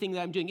not anything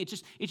that I'm doing. It's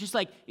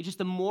just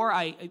the more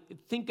I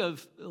think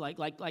of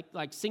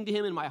like sing to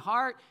Him in my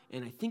heart,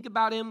 and I think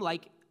about Him,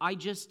 like I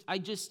just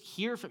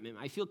hear from Him.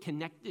 I feel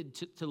connected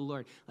to the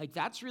Lord. Like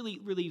that's really,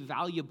 really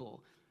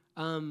valuable.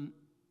 And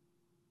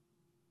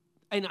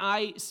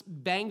I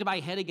banged my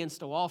head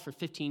against a wall for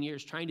 15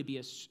 years trying to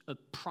be a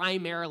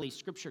primarily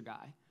Scripture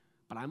guy.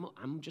 But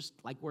I'm just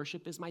like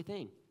worship is my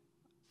thing.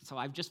 So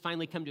I've just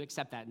finally come to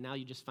accept that. And now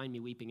you just find me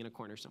weeping in a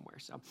corner somewhere.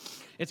 So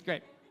it's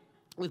great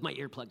with my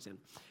earplugs in.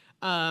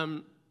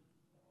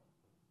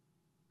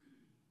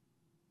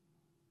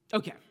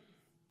 Okay.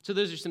 So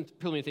those are some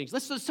preliminary things.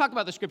 Let's talk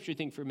about the Scripture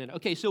thing for a minute.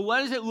 Okay, so what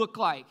does it look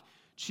like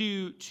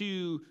to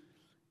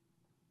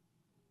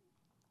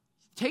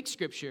take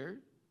Scripture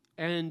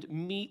and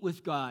meet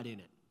with God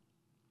in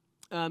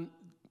it?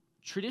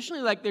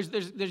 Traditionally, like there's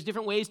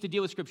different ways to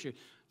deal with Scripture.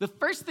 The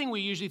first thing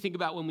we usually think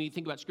about when we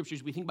think about Scripture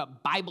is we think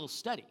about Bible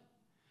study.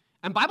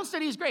 And Bible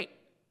study is great.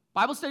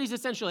 Bible study is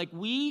essential. Like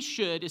we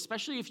should,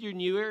 especially if you're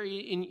newer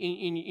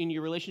in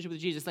your relationship with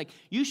Jesus, like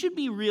you should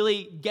be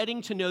really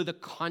getting to know the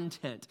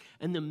content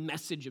and the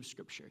message of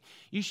Scripture.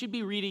 You should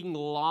be reading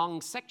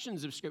long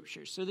sections of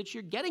Scripture so that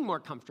you're getting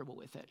more comfortable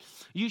with it.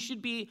 You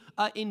should be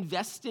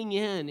investing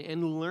in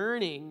and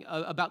learning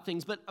about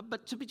things.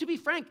 But to be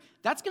frank,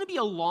 that's going to be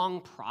a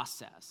long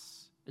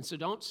process. And so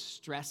don't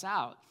stress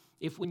out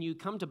if when you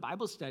come to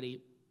Bible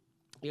study,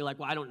 you're like,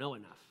 well, I don't know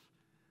enough.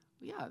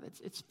 Yeah,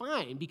 it's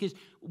fine, because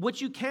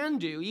what you can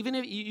do, even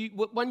if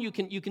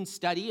you can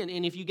study,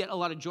 and if you get a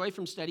lot of joy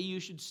from study, you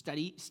should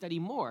study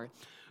more.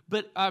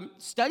 But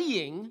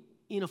studying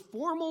in a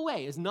formal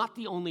way is not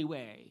the only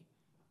way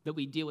that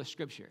we deal with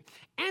Scripture.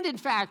 And in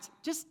fact,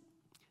 you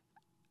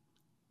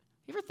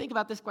ever think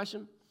about this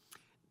question?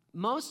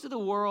 Most of the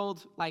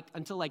world,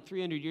 until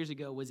 300 years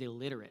ago, was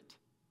illiterate.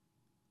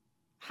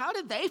 How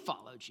did they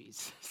follow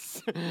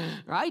Jesus?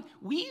 Right?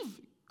 We've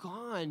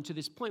gone to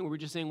this point where we're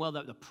just saying, well,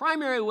 the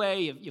primary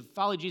way you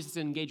follow Jesus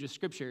and engage with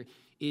Scripture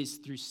is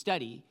through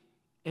study.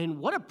 And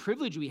what a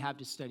privilege we have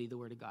to study the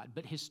Word of God.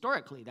 But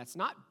historically, that's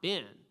not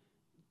been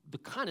the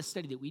kind of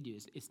study that we do.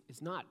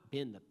 It's not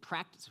been the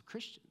practice of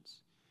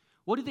Christians.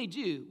 What do they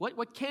do?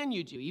 What can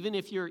you do, even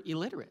if you're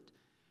illiterate?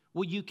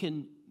 Well, you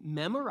can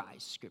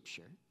memorize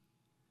Scripture.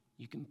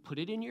 You can put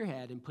it in your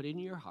head and put it in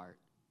your heart.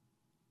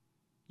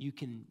 You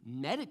can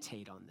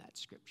meditate on that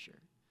Scripture,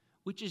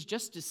 which is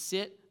just to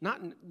sit,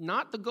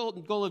 not the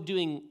goal of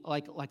doing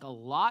like a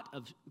lot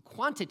of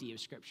quantity of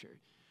Scripture,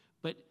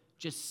 but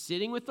just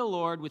sitting with the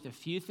Lord with a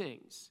few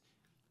things,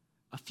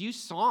 a few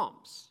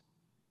Psalms,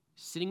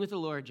 sitting with the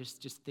Lord,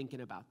 just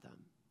thinking about them.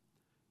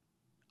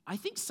 I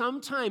think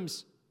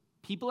sometimes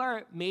people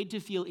are made to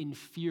feel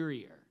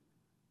inferior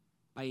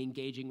by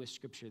engaging with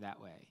Scripture that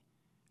way.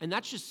 And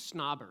that's just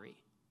snobbery.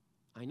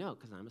 I know,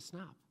 because I'm a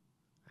snob,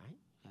 right?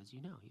 As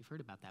you know, you've heard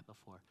about that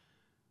before.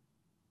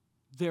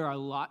 There are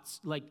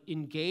lots,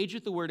 engage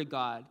with the Word of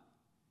God,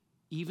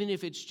 even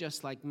if it's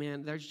just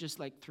there's just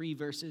 3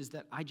 verses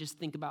that I just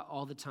think about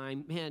all the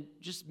time. Man,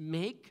 just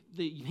make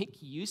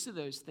use of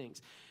those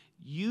things.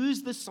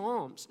 Use the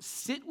Psalms.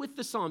 Sit with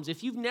the Psalms.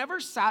 If you've never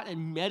sat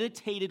and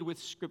meditated with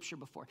Scripture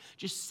before,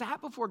 just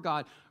sat before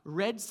God,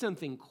 read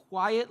something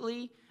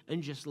quietly,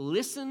 and just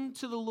listen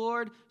to the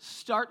Lord,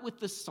 start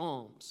with the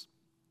Psalms.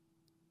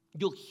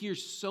 You'll hear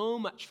so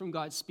much from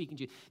God speaking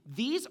to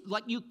you.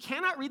 You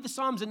cannot read the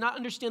Psalms and not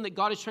understand that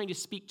God is trying to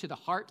speak to the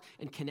heart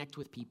and connect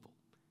with people.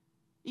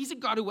 He's a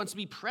God who wants to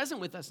be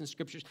present with us in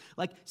Scriptures.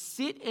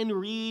 Sit and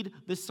read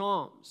the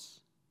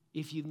Psalms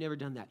if you've never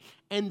done that.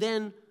 And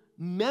then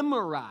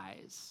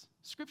memorize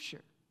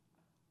Scripture.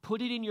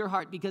 Put it in your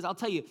heart, because I'll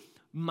tell you,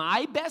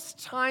 my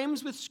best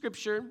times with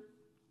Scripture,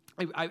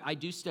 I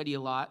do study a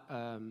lot.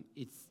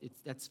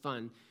 That's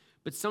fun.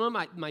 But some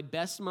of my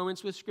best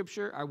moments with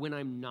Scripture are when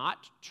I'm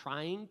not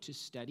trying to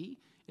study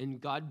and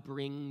God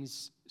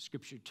brings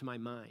Scripture to my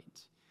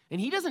mind.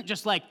 And He doesn't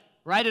just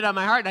write it on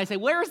my heart and I say,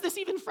 where is this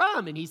even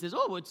from? And He says,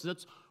 oh,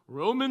 it's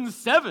Romans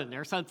 7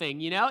 or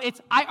something,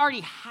 I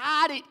already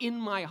had it in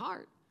my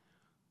heart.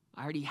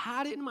 I already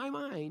had it in my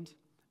mind,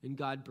 and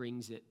God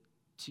brings it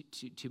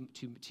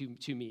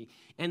to me.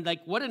 And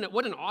what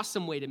an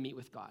awesome way to meet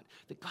with God.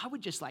 That God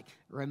would just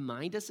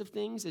remind us of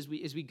things as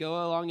we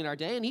go along in our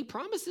day, and He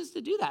promises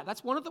to do that.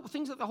 That's one of the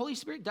things that the Holy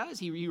Spirit does.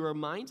 He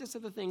reminds us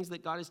of the things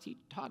that God has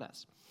taught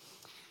us.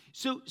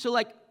 So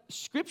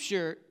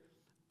Scripture,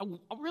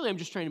 really I'm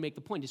just trying to make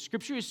the point, is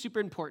Scripture is super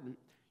important.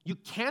 You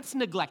can't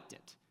neglect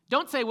it.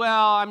 Don't say,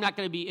 well, I'm not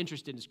going to be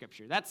interested in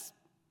Scripture.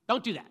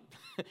 Don't do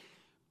that.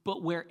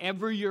 But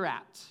wherever you're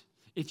at,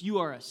 if you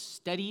are a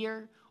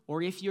studier,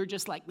 or if you're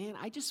just man,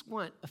 I just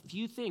want a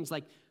few things,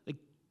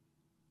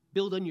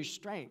 build on your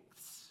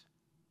strengths.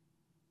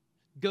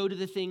 Go to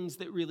the things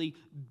that really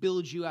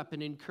build you up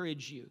and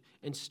encourage you,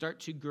 and start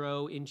to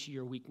grow into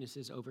your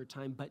weaknesses over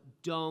time. But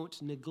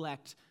don't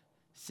neglect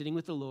sitting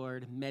with the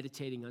Lord,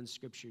 meditating on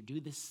Scripture.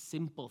 Do the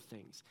simple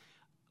things.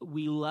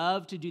 We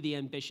love to do the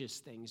ambitious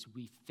things.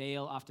 We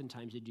fail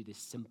oftentimes to do the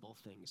simple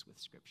things with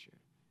Scripture.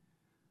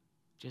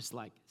 Just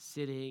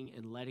sitting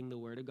and letting the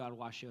Word of God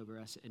wash over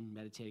us and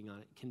meditating on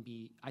it can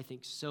be, I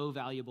think, so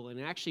valuable. And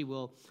it actually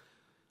will,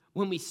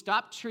 when we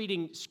stop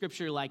treating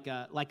Scripture like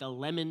a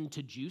lemon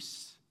to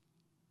juice,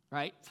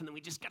 right? Something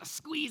we just got to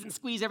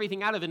squeeze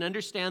everything out of, and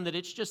understand that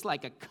it's just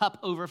like a cup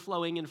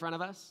overflowing in front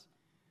of us.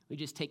 We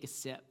just take a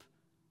sip,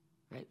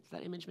 right? Does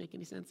that image make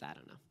any sense? I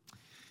don't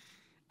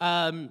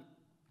know.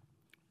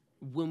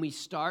 When we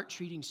start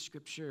treating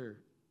Scripture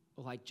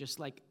just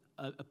like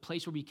a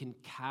place where we can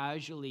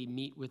casually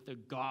meet with the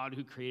God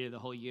who created the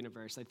whole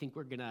universe, I think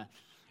we're going to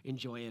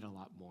enjoy it a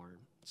lot more.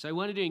 So I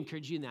wanted to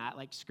encourage you in that.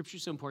 Scripture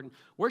is so important.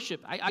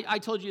 Worship. I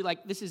told you,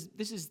 this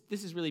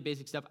is really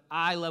basic stuff.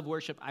 I love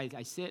worship.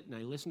 I sit and I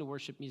listen to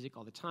worship music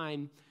all the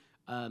time.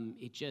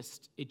 It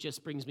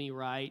just brings me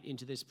right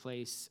into this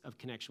place of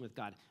connection with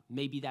God.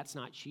 Maybe that's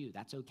not you.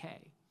 That's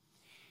okay.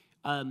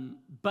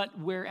 But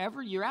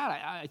wherever you're at,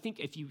 I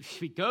think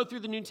if we go through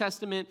the New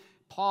Testament,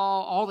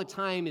 Paul all the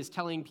time is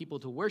telling people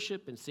to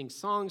worship and sing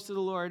songs to the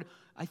Lord.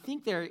 I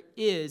think there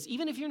is,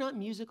 even if you're not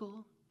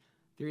musical,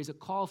 there is a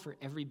call for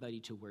everybody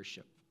to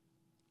worship.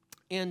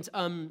 And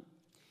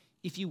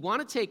if you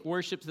want to take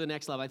worship to the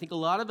next level, I think a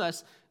lot of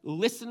us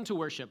listen to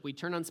worship. We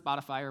turn on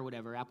Spotify or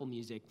whatever, Apple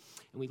Music,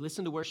 and we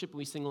listen to worship and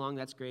we sing along.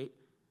 That's great.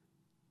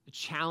 The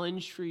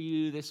challenge for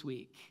you this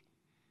week,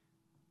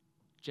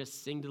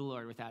 just sing to the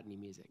Lord without any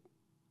music.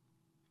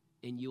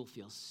 And you'll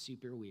feel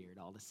super weird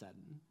all of a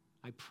sudden.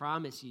 I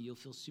promise you'll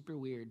feel super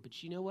weird.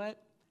 But you know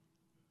what?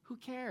 Who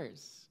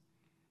cares?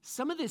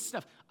 Some of this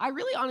stuff, I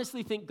really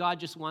honestly think God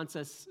just wants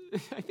us,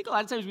 I think a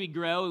lot of times we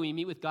grow and we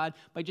meet with God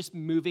by just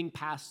moving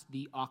past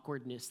the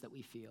awkwardness that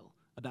we feel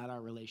about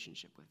our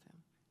relationship with him.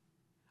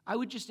 I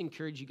would just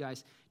encourage you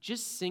guys,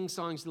 just sing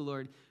songs to the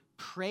Lord,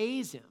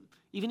 praise him.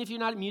 Even if you're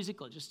not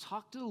musical, just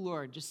talk to the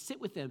Lord, just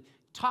sit with him,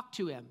 talk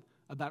to him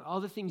about all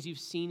the things you've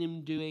seen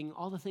him doing,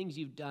 all the things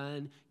you've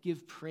done.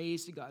 Give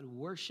praise to God,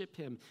 worship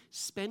him.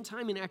 Spend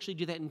time and actually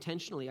do that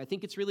intentionally. I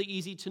think it's really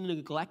easy to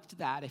neglect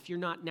that if you're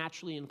not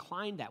naturally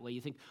inclined that way. You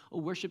think, oh,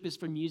 worship is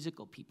for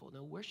musical people.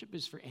 No, worship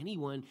is for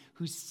anyone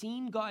who's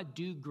seen God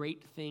do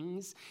great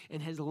things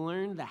and has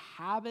learned the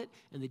habit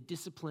and the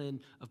discipline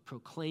of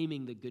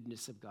proclaiming the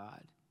goodness of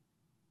God.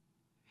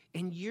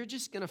 And you're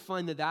just going to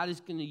find that that is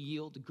going to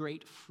yield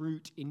great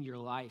fruit in your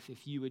life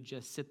if you would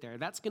just sit there.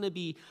 That's going to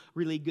be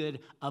really good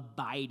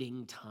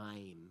abiding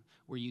time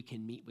where you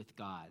can meet with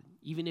God,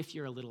 even if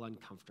you're a little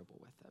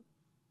uncomfortable with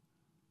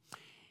it.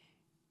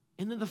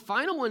 And then the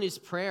final one is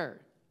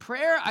prayer.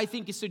 Prayer, I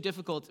think, is so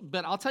difficult,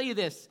 but I'll tell you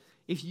this.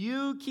 If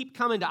you keep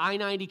coming to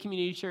I-90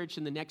 Community Church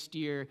in the next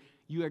year,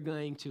 you are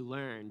going to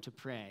learn to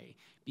pray,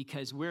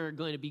 because we're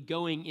going to be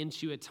going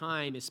into a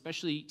time,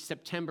 especially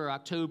September,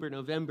 October,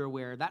 November,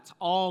 where that's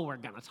all we're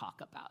going to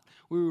talk about.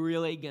 We're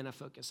really going to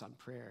focus on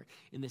prayer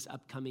in this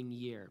upcoming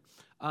year.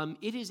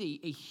 It is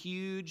a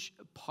huge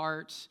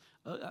part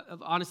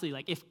of honestly,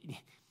 like if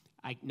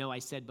I know I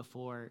said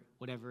before,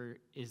 whatever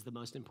is the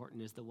most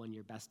important is the one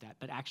you're best at,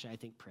 but actually I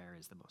think prayer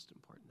is the most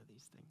important of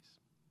these things.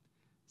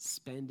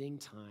 Spending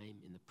time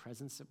in the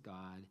presence of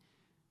God,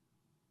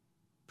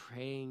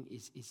 praying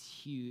is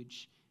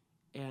huge,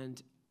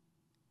 and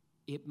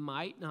it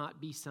might not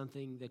be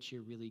something that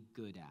you're really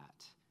good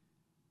at,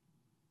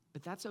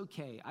 but that's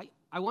okay.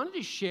 I wanted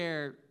to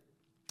share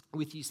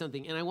with you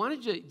something, and I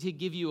wanted to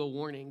give you a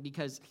warning,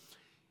 because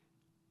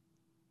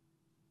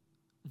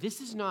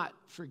this is not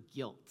for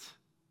guilt.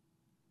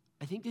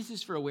 I think this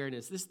is for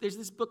awareness. There's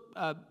this book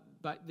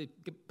by the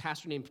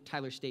pastor named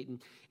Tyler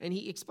Staton, and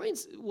he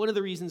explains one of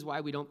the reasons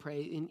why we don't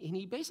pray, and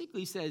he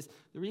basically says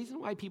the reason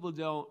why people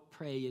don't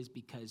pray is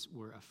because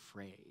we're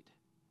afraid.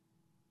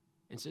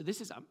 And so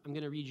I'm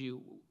going to read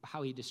you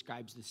how he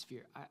describes this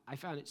fear. I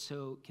found it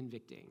so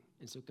convicting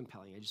and so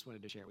compelling. I just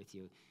wanted to share it with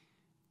you.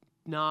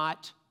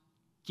 Not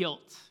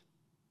guilt.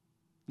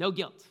 No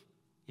guilt.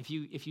 If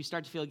you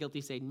start to feel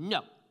guilty, say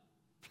no.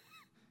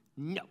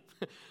 No.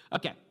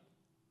 Okay.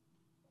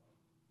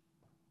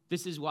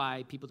 This is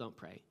why people don't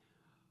pray.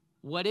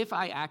 What if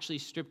I actually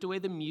stripped away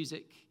the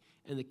music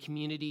and the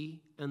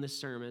community and the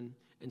sermon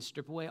and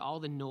strip away all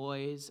the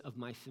noise of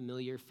my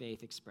familiar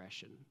faith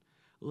expression?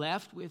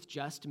 Left with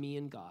just me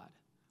and God,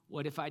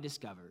 what if I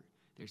discover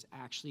there's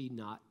actually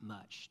not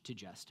much to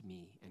just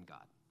me and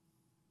God?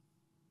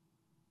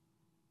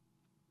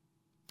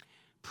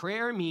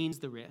 Prayer means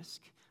the risk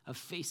of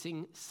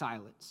facing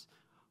silence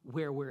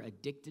where we're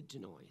addicted to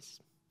noise.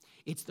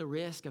 It's the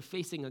risk of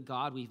facing a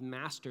God we've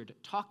mastered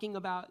talking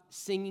about,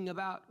 singing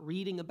about,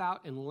 reading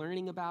about, and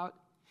learning about.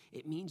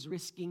 It means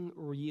risking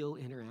real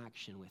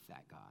interaction with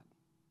that God.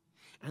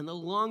 And the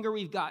longer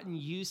we've gotten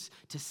used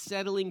to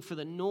settling for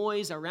the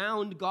noise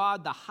around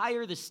God, the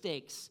higher the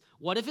stakes.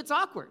 What if it's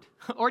awkward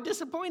or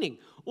disappointing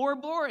or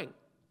boring?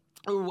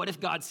 Or what if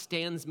God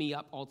stands me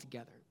up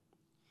altogether?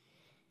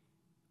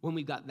 When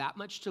we've got that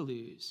much to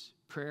lose,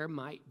 prayer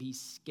might be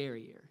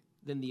scarier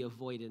than the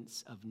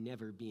avoidance of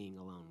never being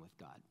alone with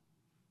God.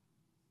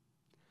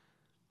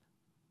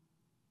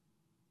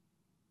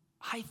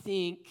 I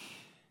think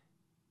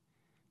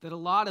that a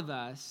lot of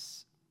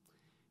us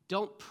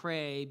don't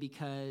pray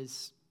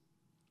because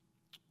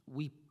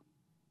we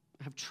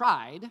have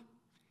tried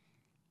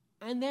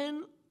and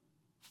then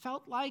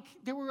felt like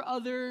there were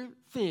other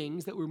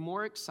things that were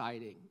more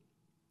exciting.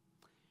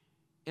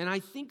 And I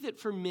think that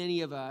for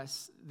many of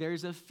us,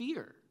 there's a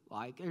fear.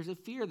 There's a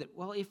fear that,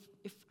 well, if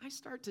I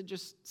start to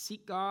just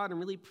seek God and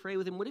really pray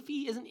with him, what if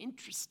he isn't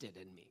interested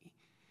in me?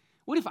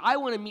 What if I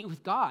want to meet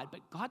with God, but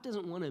God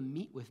doesn't want to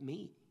meet with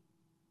me?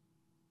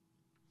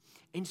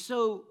 And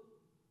so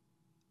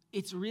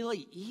it's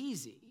really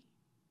easy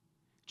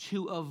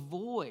to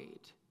avoid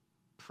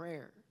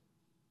prayer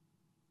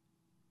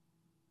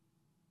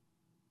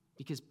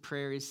because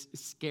prayer is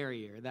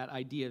scarier. That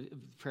idea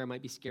of prayer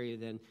might be scarier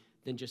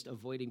than just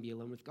avoiding being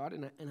alone with God.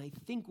 And I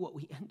think what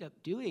we end up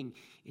doing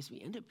is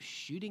we end up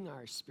shooting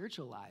our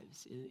spiritual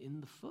lives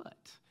in the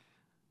foot.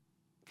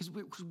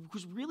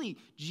 Because really,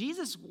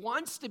 Jesus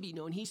wants to be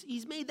known.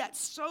 He's made that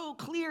so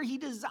clear. He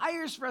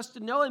desires for us to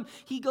know him.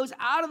 He goes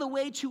out of the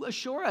way to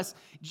assure us.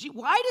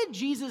 Why did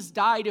Jesus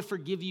die to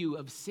forgive you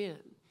of sin?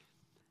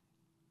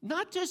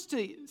 Not just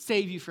to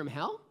save you from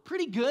hell.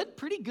 Pretty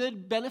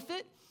good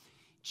benefit.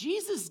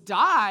 Jesus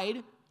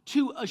died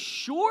to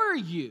assure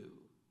you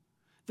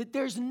that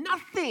there's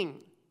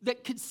nothing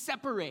that could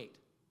separate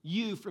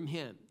you from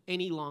him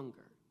any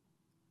longer.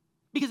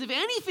 Because if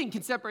anything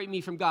can separate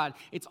me from God,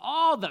 it's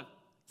all the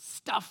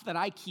stuff that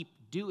I keep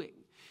doing.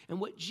 And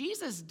what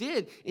Jesus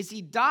did is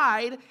he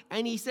died,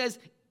 and he says,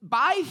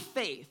 by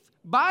faith,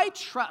 by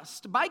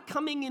trust, by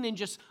coming in and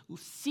just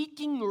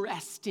seeking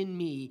rest in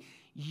me,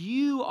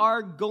 you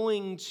are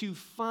going to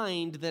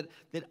find that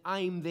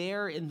I'm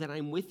there and that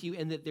I'm with you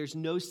and that there's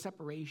no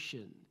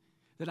separation,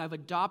 that I've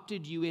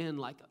adopted you in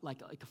like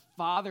a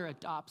father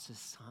adopts a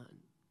son.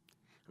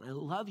 And I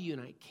love you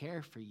and I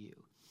care for you.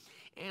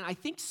 And I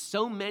think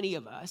so many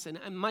of us,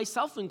 and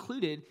myself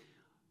included,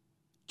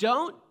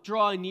 don't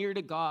draw near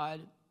to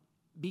God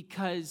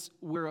because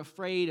we're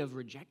afraid of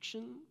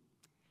rejection.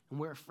 And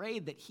we're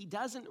afraid that he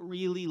doesn't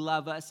really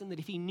love us and that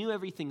if he knew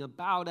everything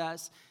about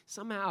us,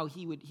 somehow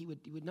he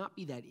would not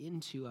be that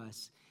into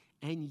us.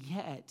 And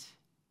yet,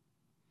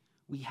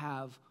 we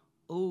have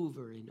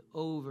over and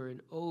over and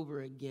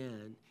over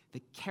again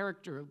the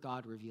character of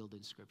God revealed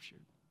in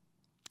Scripture.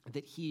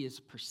 That he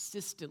is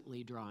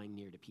persistently drawing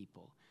near to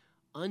people,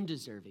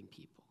 undeserving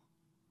people.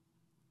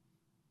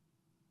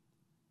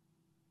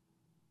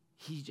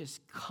 He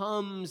just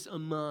comes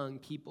among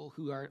people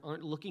who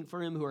aren't looking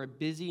for him, who are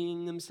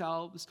busying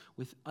themselves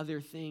with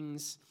other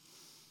things.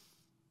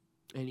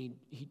 And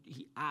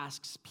he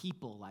asks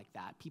people like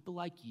that, people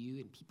like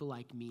you and people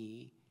like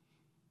me,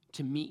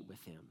 to meet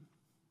with him.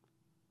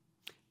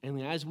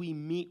 And as we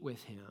meet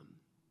with him,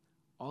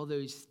 all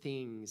those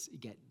things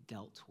get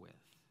dealt with.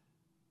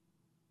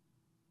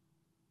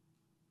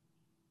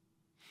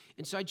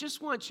 And so I just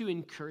want to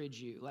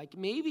encourage you, like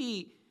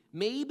maybe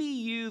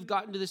you've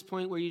gotten to this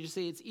point where you just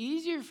say, it's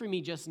easier for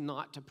me just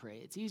not to pray.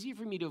 It's easier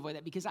for me to avoid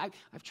that because I've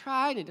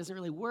tried and it doesn't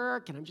really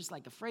work and I'm just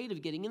like afraid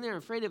of getting in there,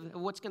 afraid of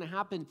what's going to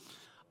happen.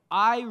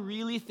 I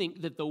really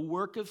think that the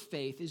work of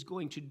faith is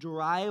going to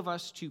drive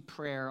us to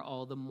prayer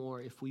all the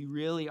more if we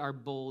really are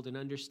bold in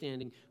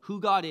understanding who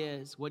God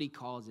is, what he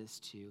calls us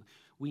to.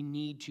 We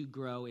need to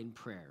grow in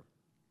prayer.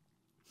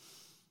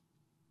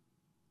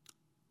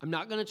 I'm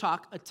not going to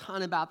talk a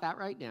ton about that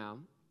right now.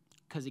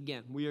 Because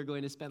again, we are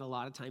going to spend a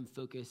lot of time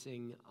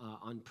focusing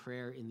on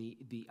prayer in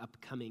the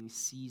upcoming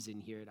season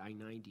here at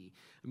I-90.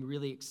 I'm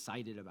really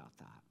excited about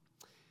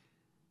that.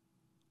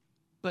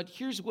 But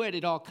here's what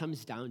it all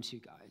comes down to,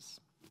 guys.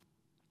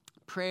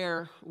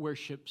 Prayer,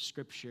 worship,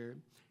 scripture.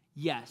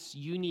 Yes,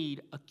 you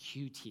need a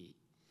QT.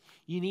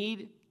 You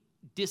need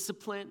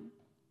discipline.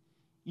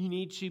 You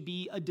need to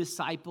be a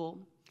disciple.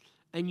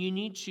 And you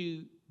need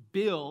to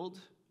build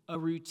a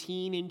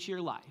routine into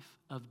your life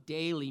of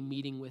daily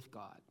meeting with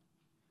God.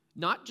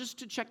 Not just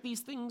to check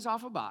these things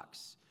off a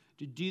box,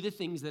 to do the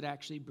things that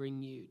actually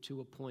bring you to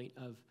a point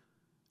of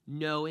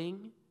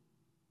knowing,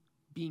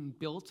 being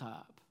built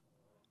up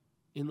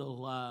in the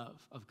love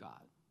of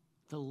God,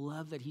 the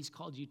love that he's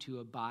called you to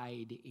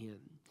abide in.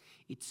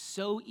 It's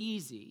so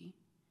easy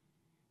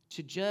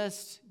to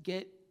just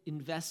get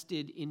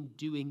invested in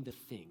doing the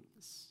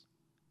things,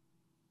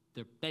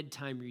 their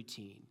bedtime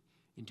routine,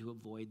 and to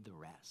avoid the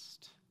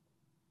rest.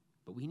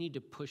 But we need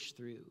to push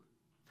through.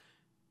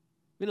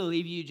 I'm going to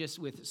leave you just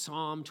with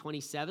Psalm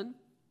 27,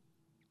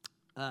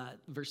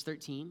 verse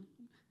 13.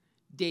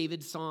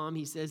 David's psalm,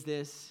 he says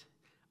this,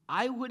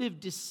 I would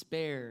have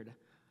despaired,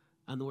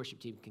 and the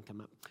worship team can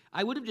come up.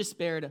 I would have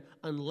despaired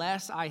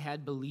unless I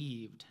had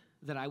believed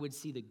that I would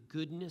see the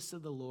goodness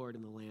of the Lord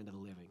in the land of the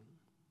living.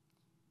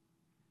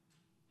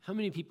 How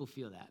many people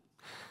feel that?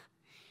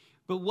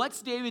 But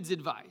what's David's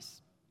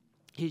advice?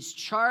 His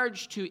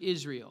charge to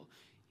Israel.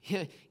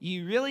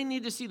 You really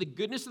need to see the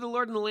goodness of the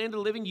Lord in the land of the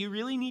living. You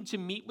really need to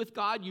meet with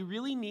God. You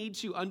really need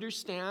to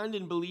understand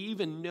and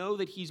believe and know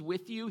that he's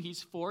with you,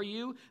 he's for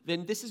you.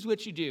 Then this is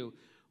what you do.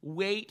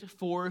 Wait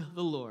for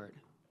the Lord.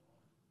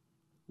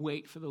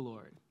 Wait for the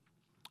Lord.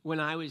 When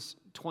I was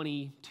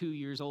 22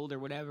 years old or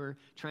whatever,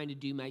 trying to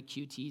do my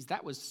QTs,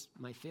 that was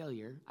my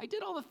failure. I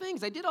did all the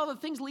things. I did all the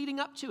things leading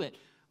up to it,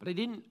 but I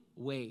didn't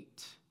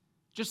wait.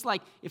 Just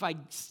like if I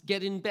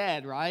get in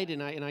bed, right,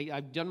 and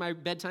I've done my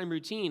bedtime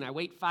routine, I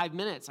wait 5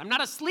 minutes. I'm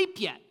not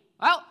asleep yet.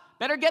 Well,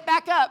 better get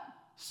back up,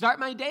 start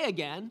my day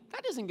again.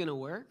 That isn't going to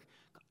work.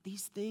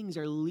 These things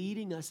are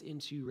leading us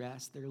into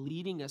rest. They're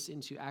leading us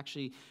into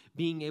actually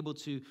being able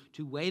to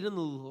wait on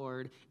the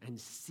Lord and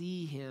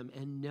see him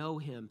and know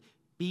him.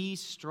 Be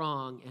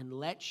strong and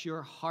let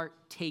your heart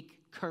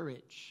take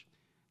courage.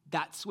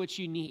 That's what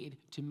you need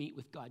to meet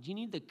with God. You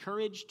need the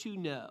courage to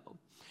know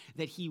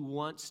that he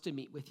wants to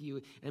meet with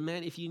you. And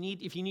man, if you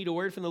need a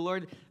word from the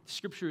Lord, the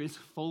scripture is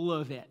full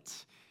of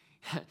it.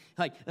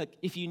 like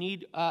if you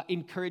need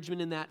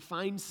encouragement in that,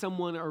 find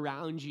someone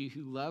around you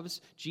who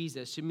loves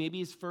Jesus, who maybe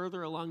is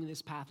further along in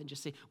this path, and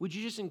just say, would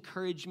you just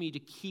encourage me to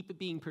keep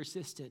being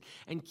persistent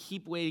and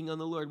keep waiting on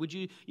the Lord? Would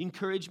you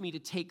encourage me to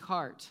take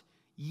heart?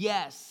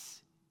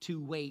 Yes,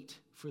 to wait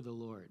for the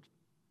Lord.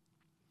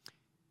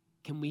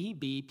 Can we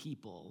be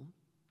people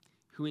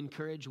who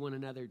encourage one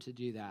another to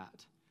do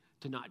that?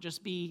 To not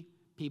just be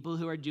people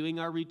who are doing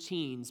our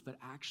routines, but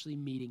actually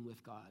meeting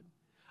with God.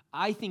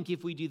 I think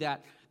if we do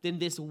that, then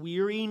this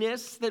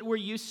weariness that we're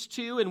used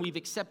to and we've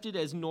accepted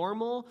as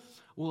normal,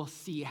 we'll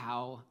see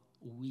how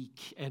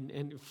weak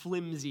and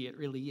flimsy it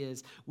really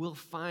is, we'll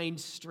find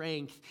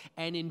strength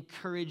and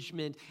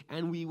encouragement,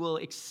 and we will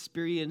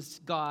experience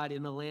God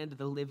in the land of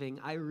the living.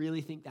 I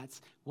really think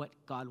that's what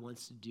God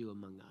wants to do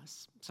among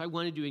us. So I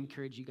wanted to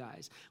encourage you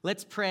guys.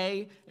 Let's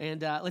pray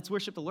and let's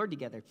worship the Lord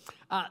together.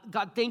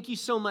 God, thank you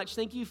so much.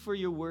 Thank you for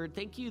your word.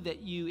 Thank you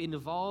that you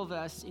involve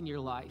us in your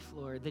life,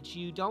 Lord, that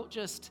you don't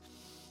just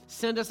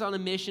send us on a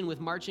mission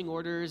with marching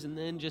orders and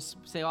then just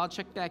say, I'll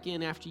check back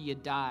in after you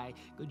die.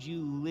 Could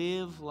you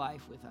live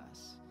life with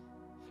us?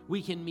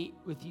 We can meet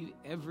with you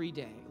every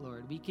day,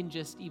 Lord. We can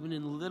just, even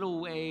in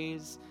little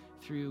ways,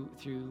 through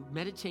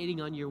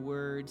meditating on your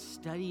word,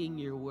 studying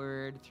your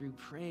word, through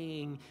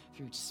praying,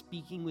 through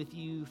speaking with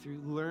you, through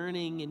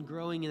learning and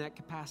growing in that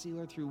capacity,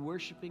 Lord, through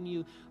worshiping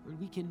you, Lord,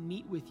 we can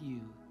meet with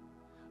you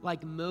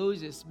like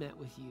Moses met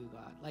with you,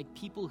 God, like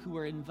people who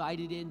are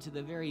invited into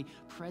the very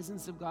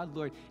presence of God,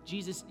 Lord.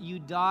 Jesus, you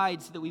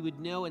died so that we would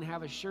know and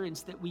have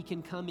assurance that we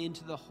can come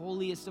into the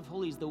holiest of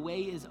holies. The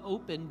way is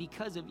open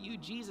because of you,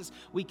 Jesus.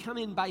 We come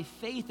in by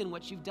faith in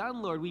what you've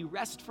done, Lord. We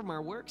rest from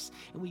our works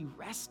and we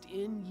rest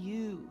in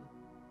you.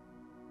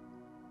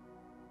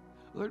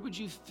 Lord, would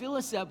you fill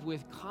us up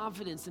with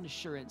confidence and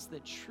assurance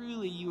that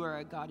truly you are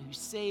a God who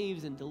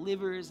saves and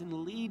delivers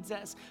and leads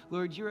us.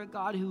 Lord, you're a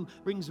God who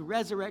brings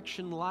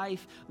resurrection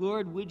life.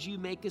 Lord, would you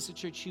make us a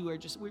church who are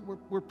just,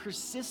 we're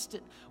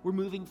persistent. We're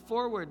moving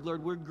forward,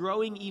 Lord. We're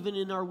growing even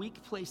in our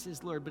weak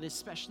places, Lord, but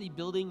especially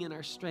building in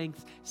our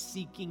strength,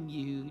 seeking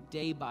you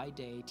day by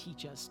day.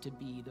 Teach us to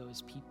be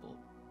those people.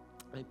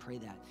 I pray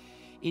that.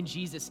 In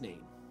Jesus'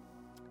 name,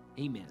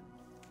 amen.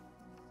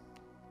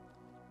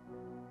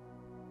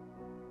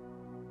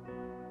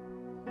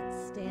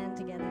 Let's stand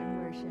together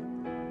and worship.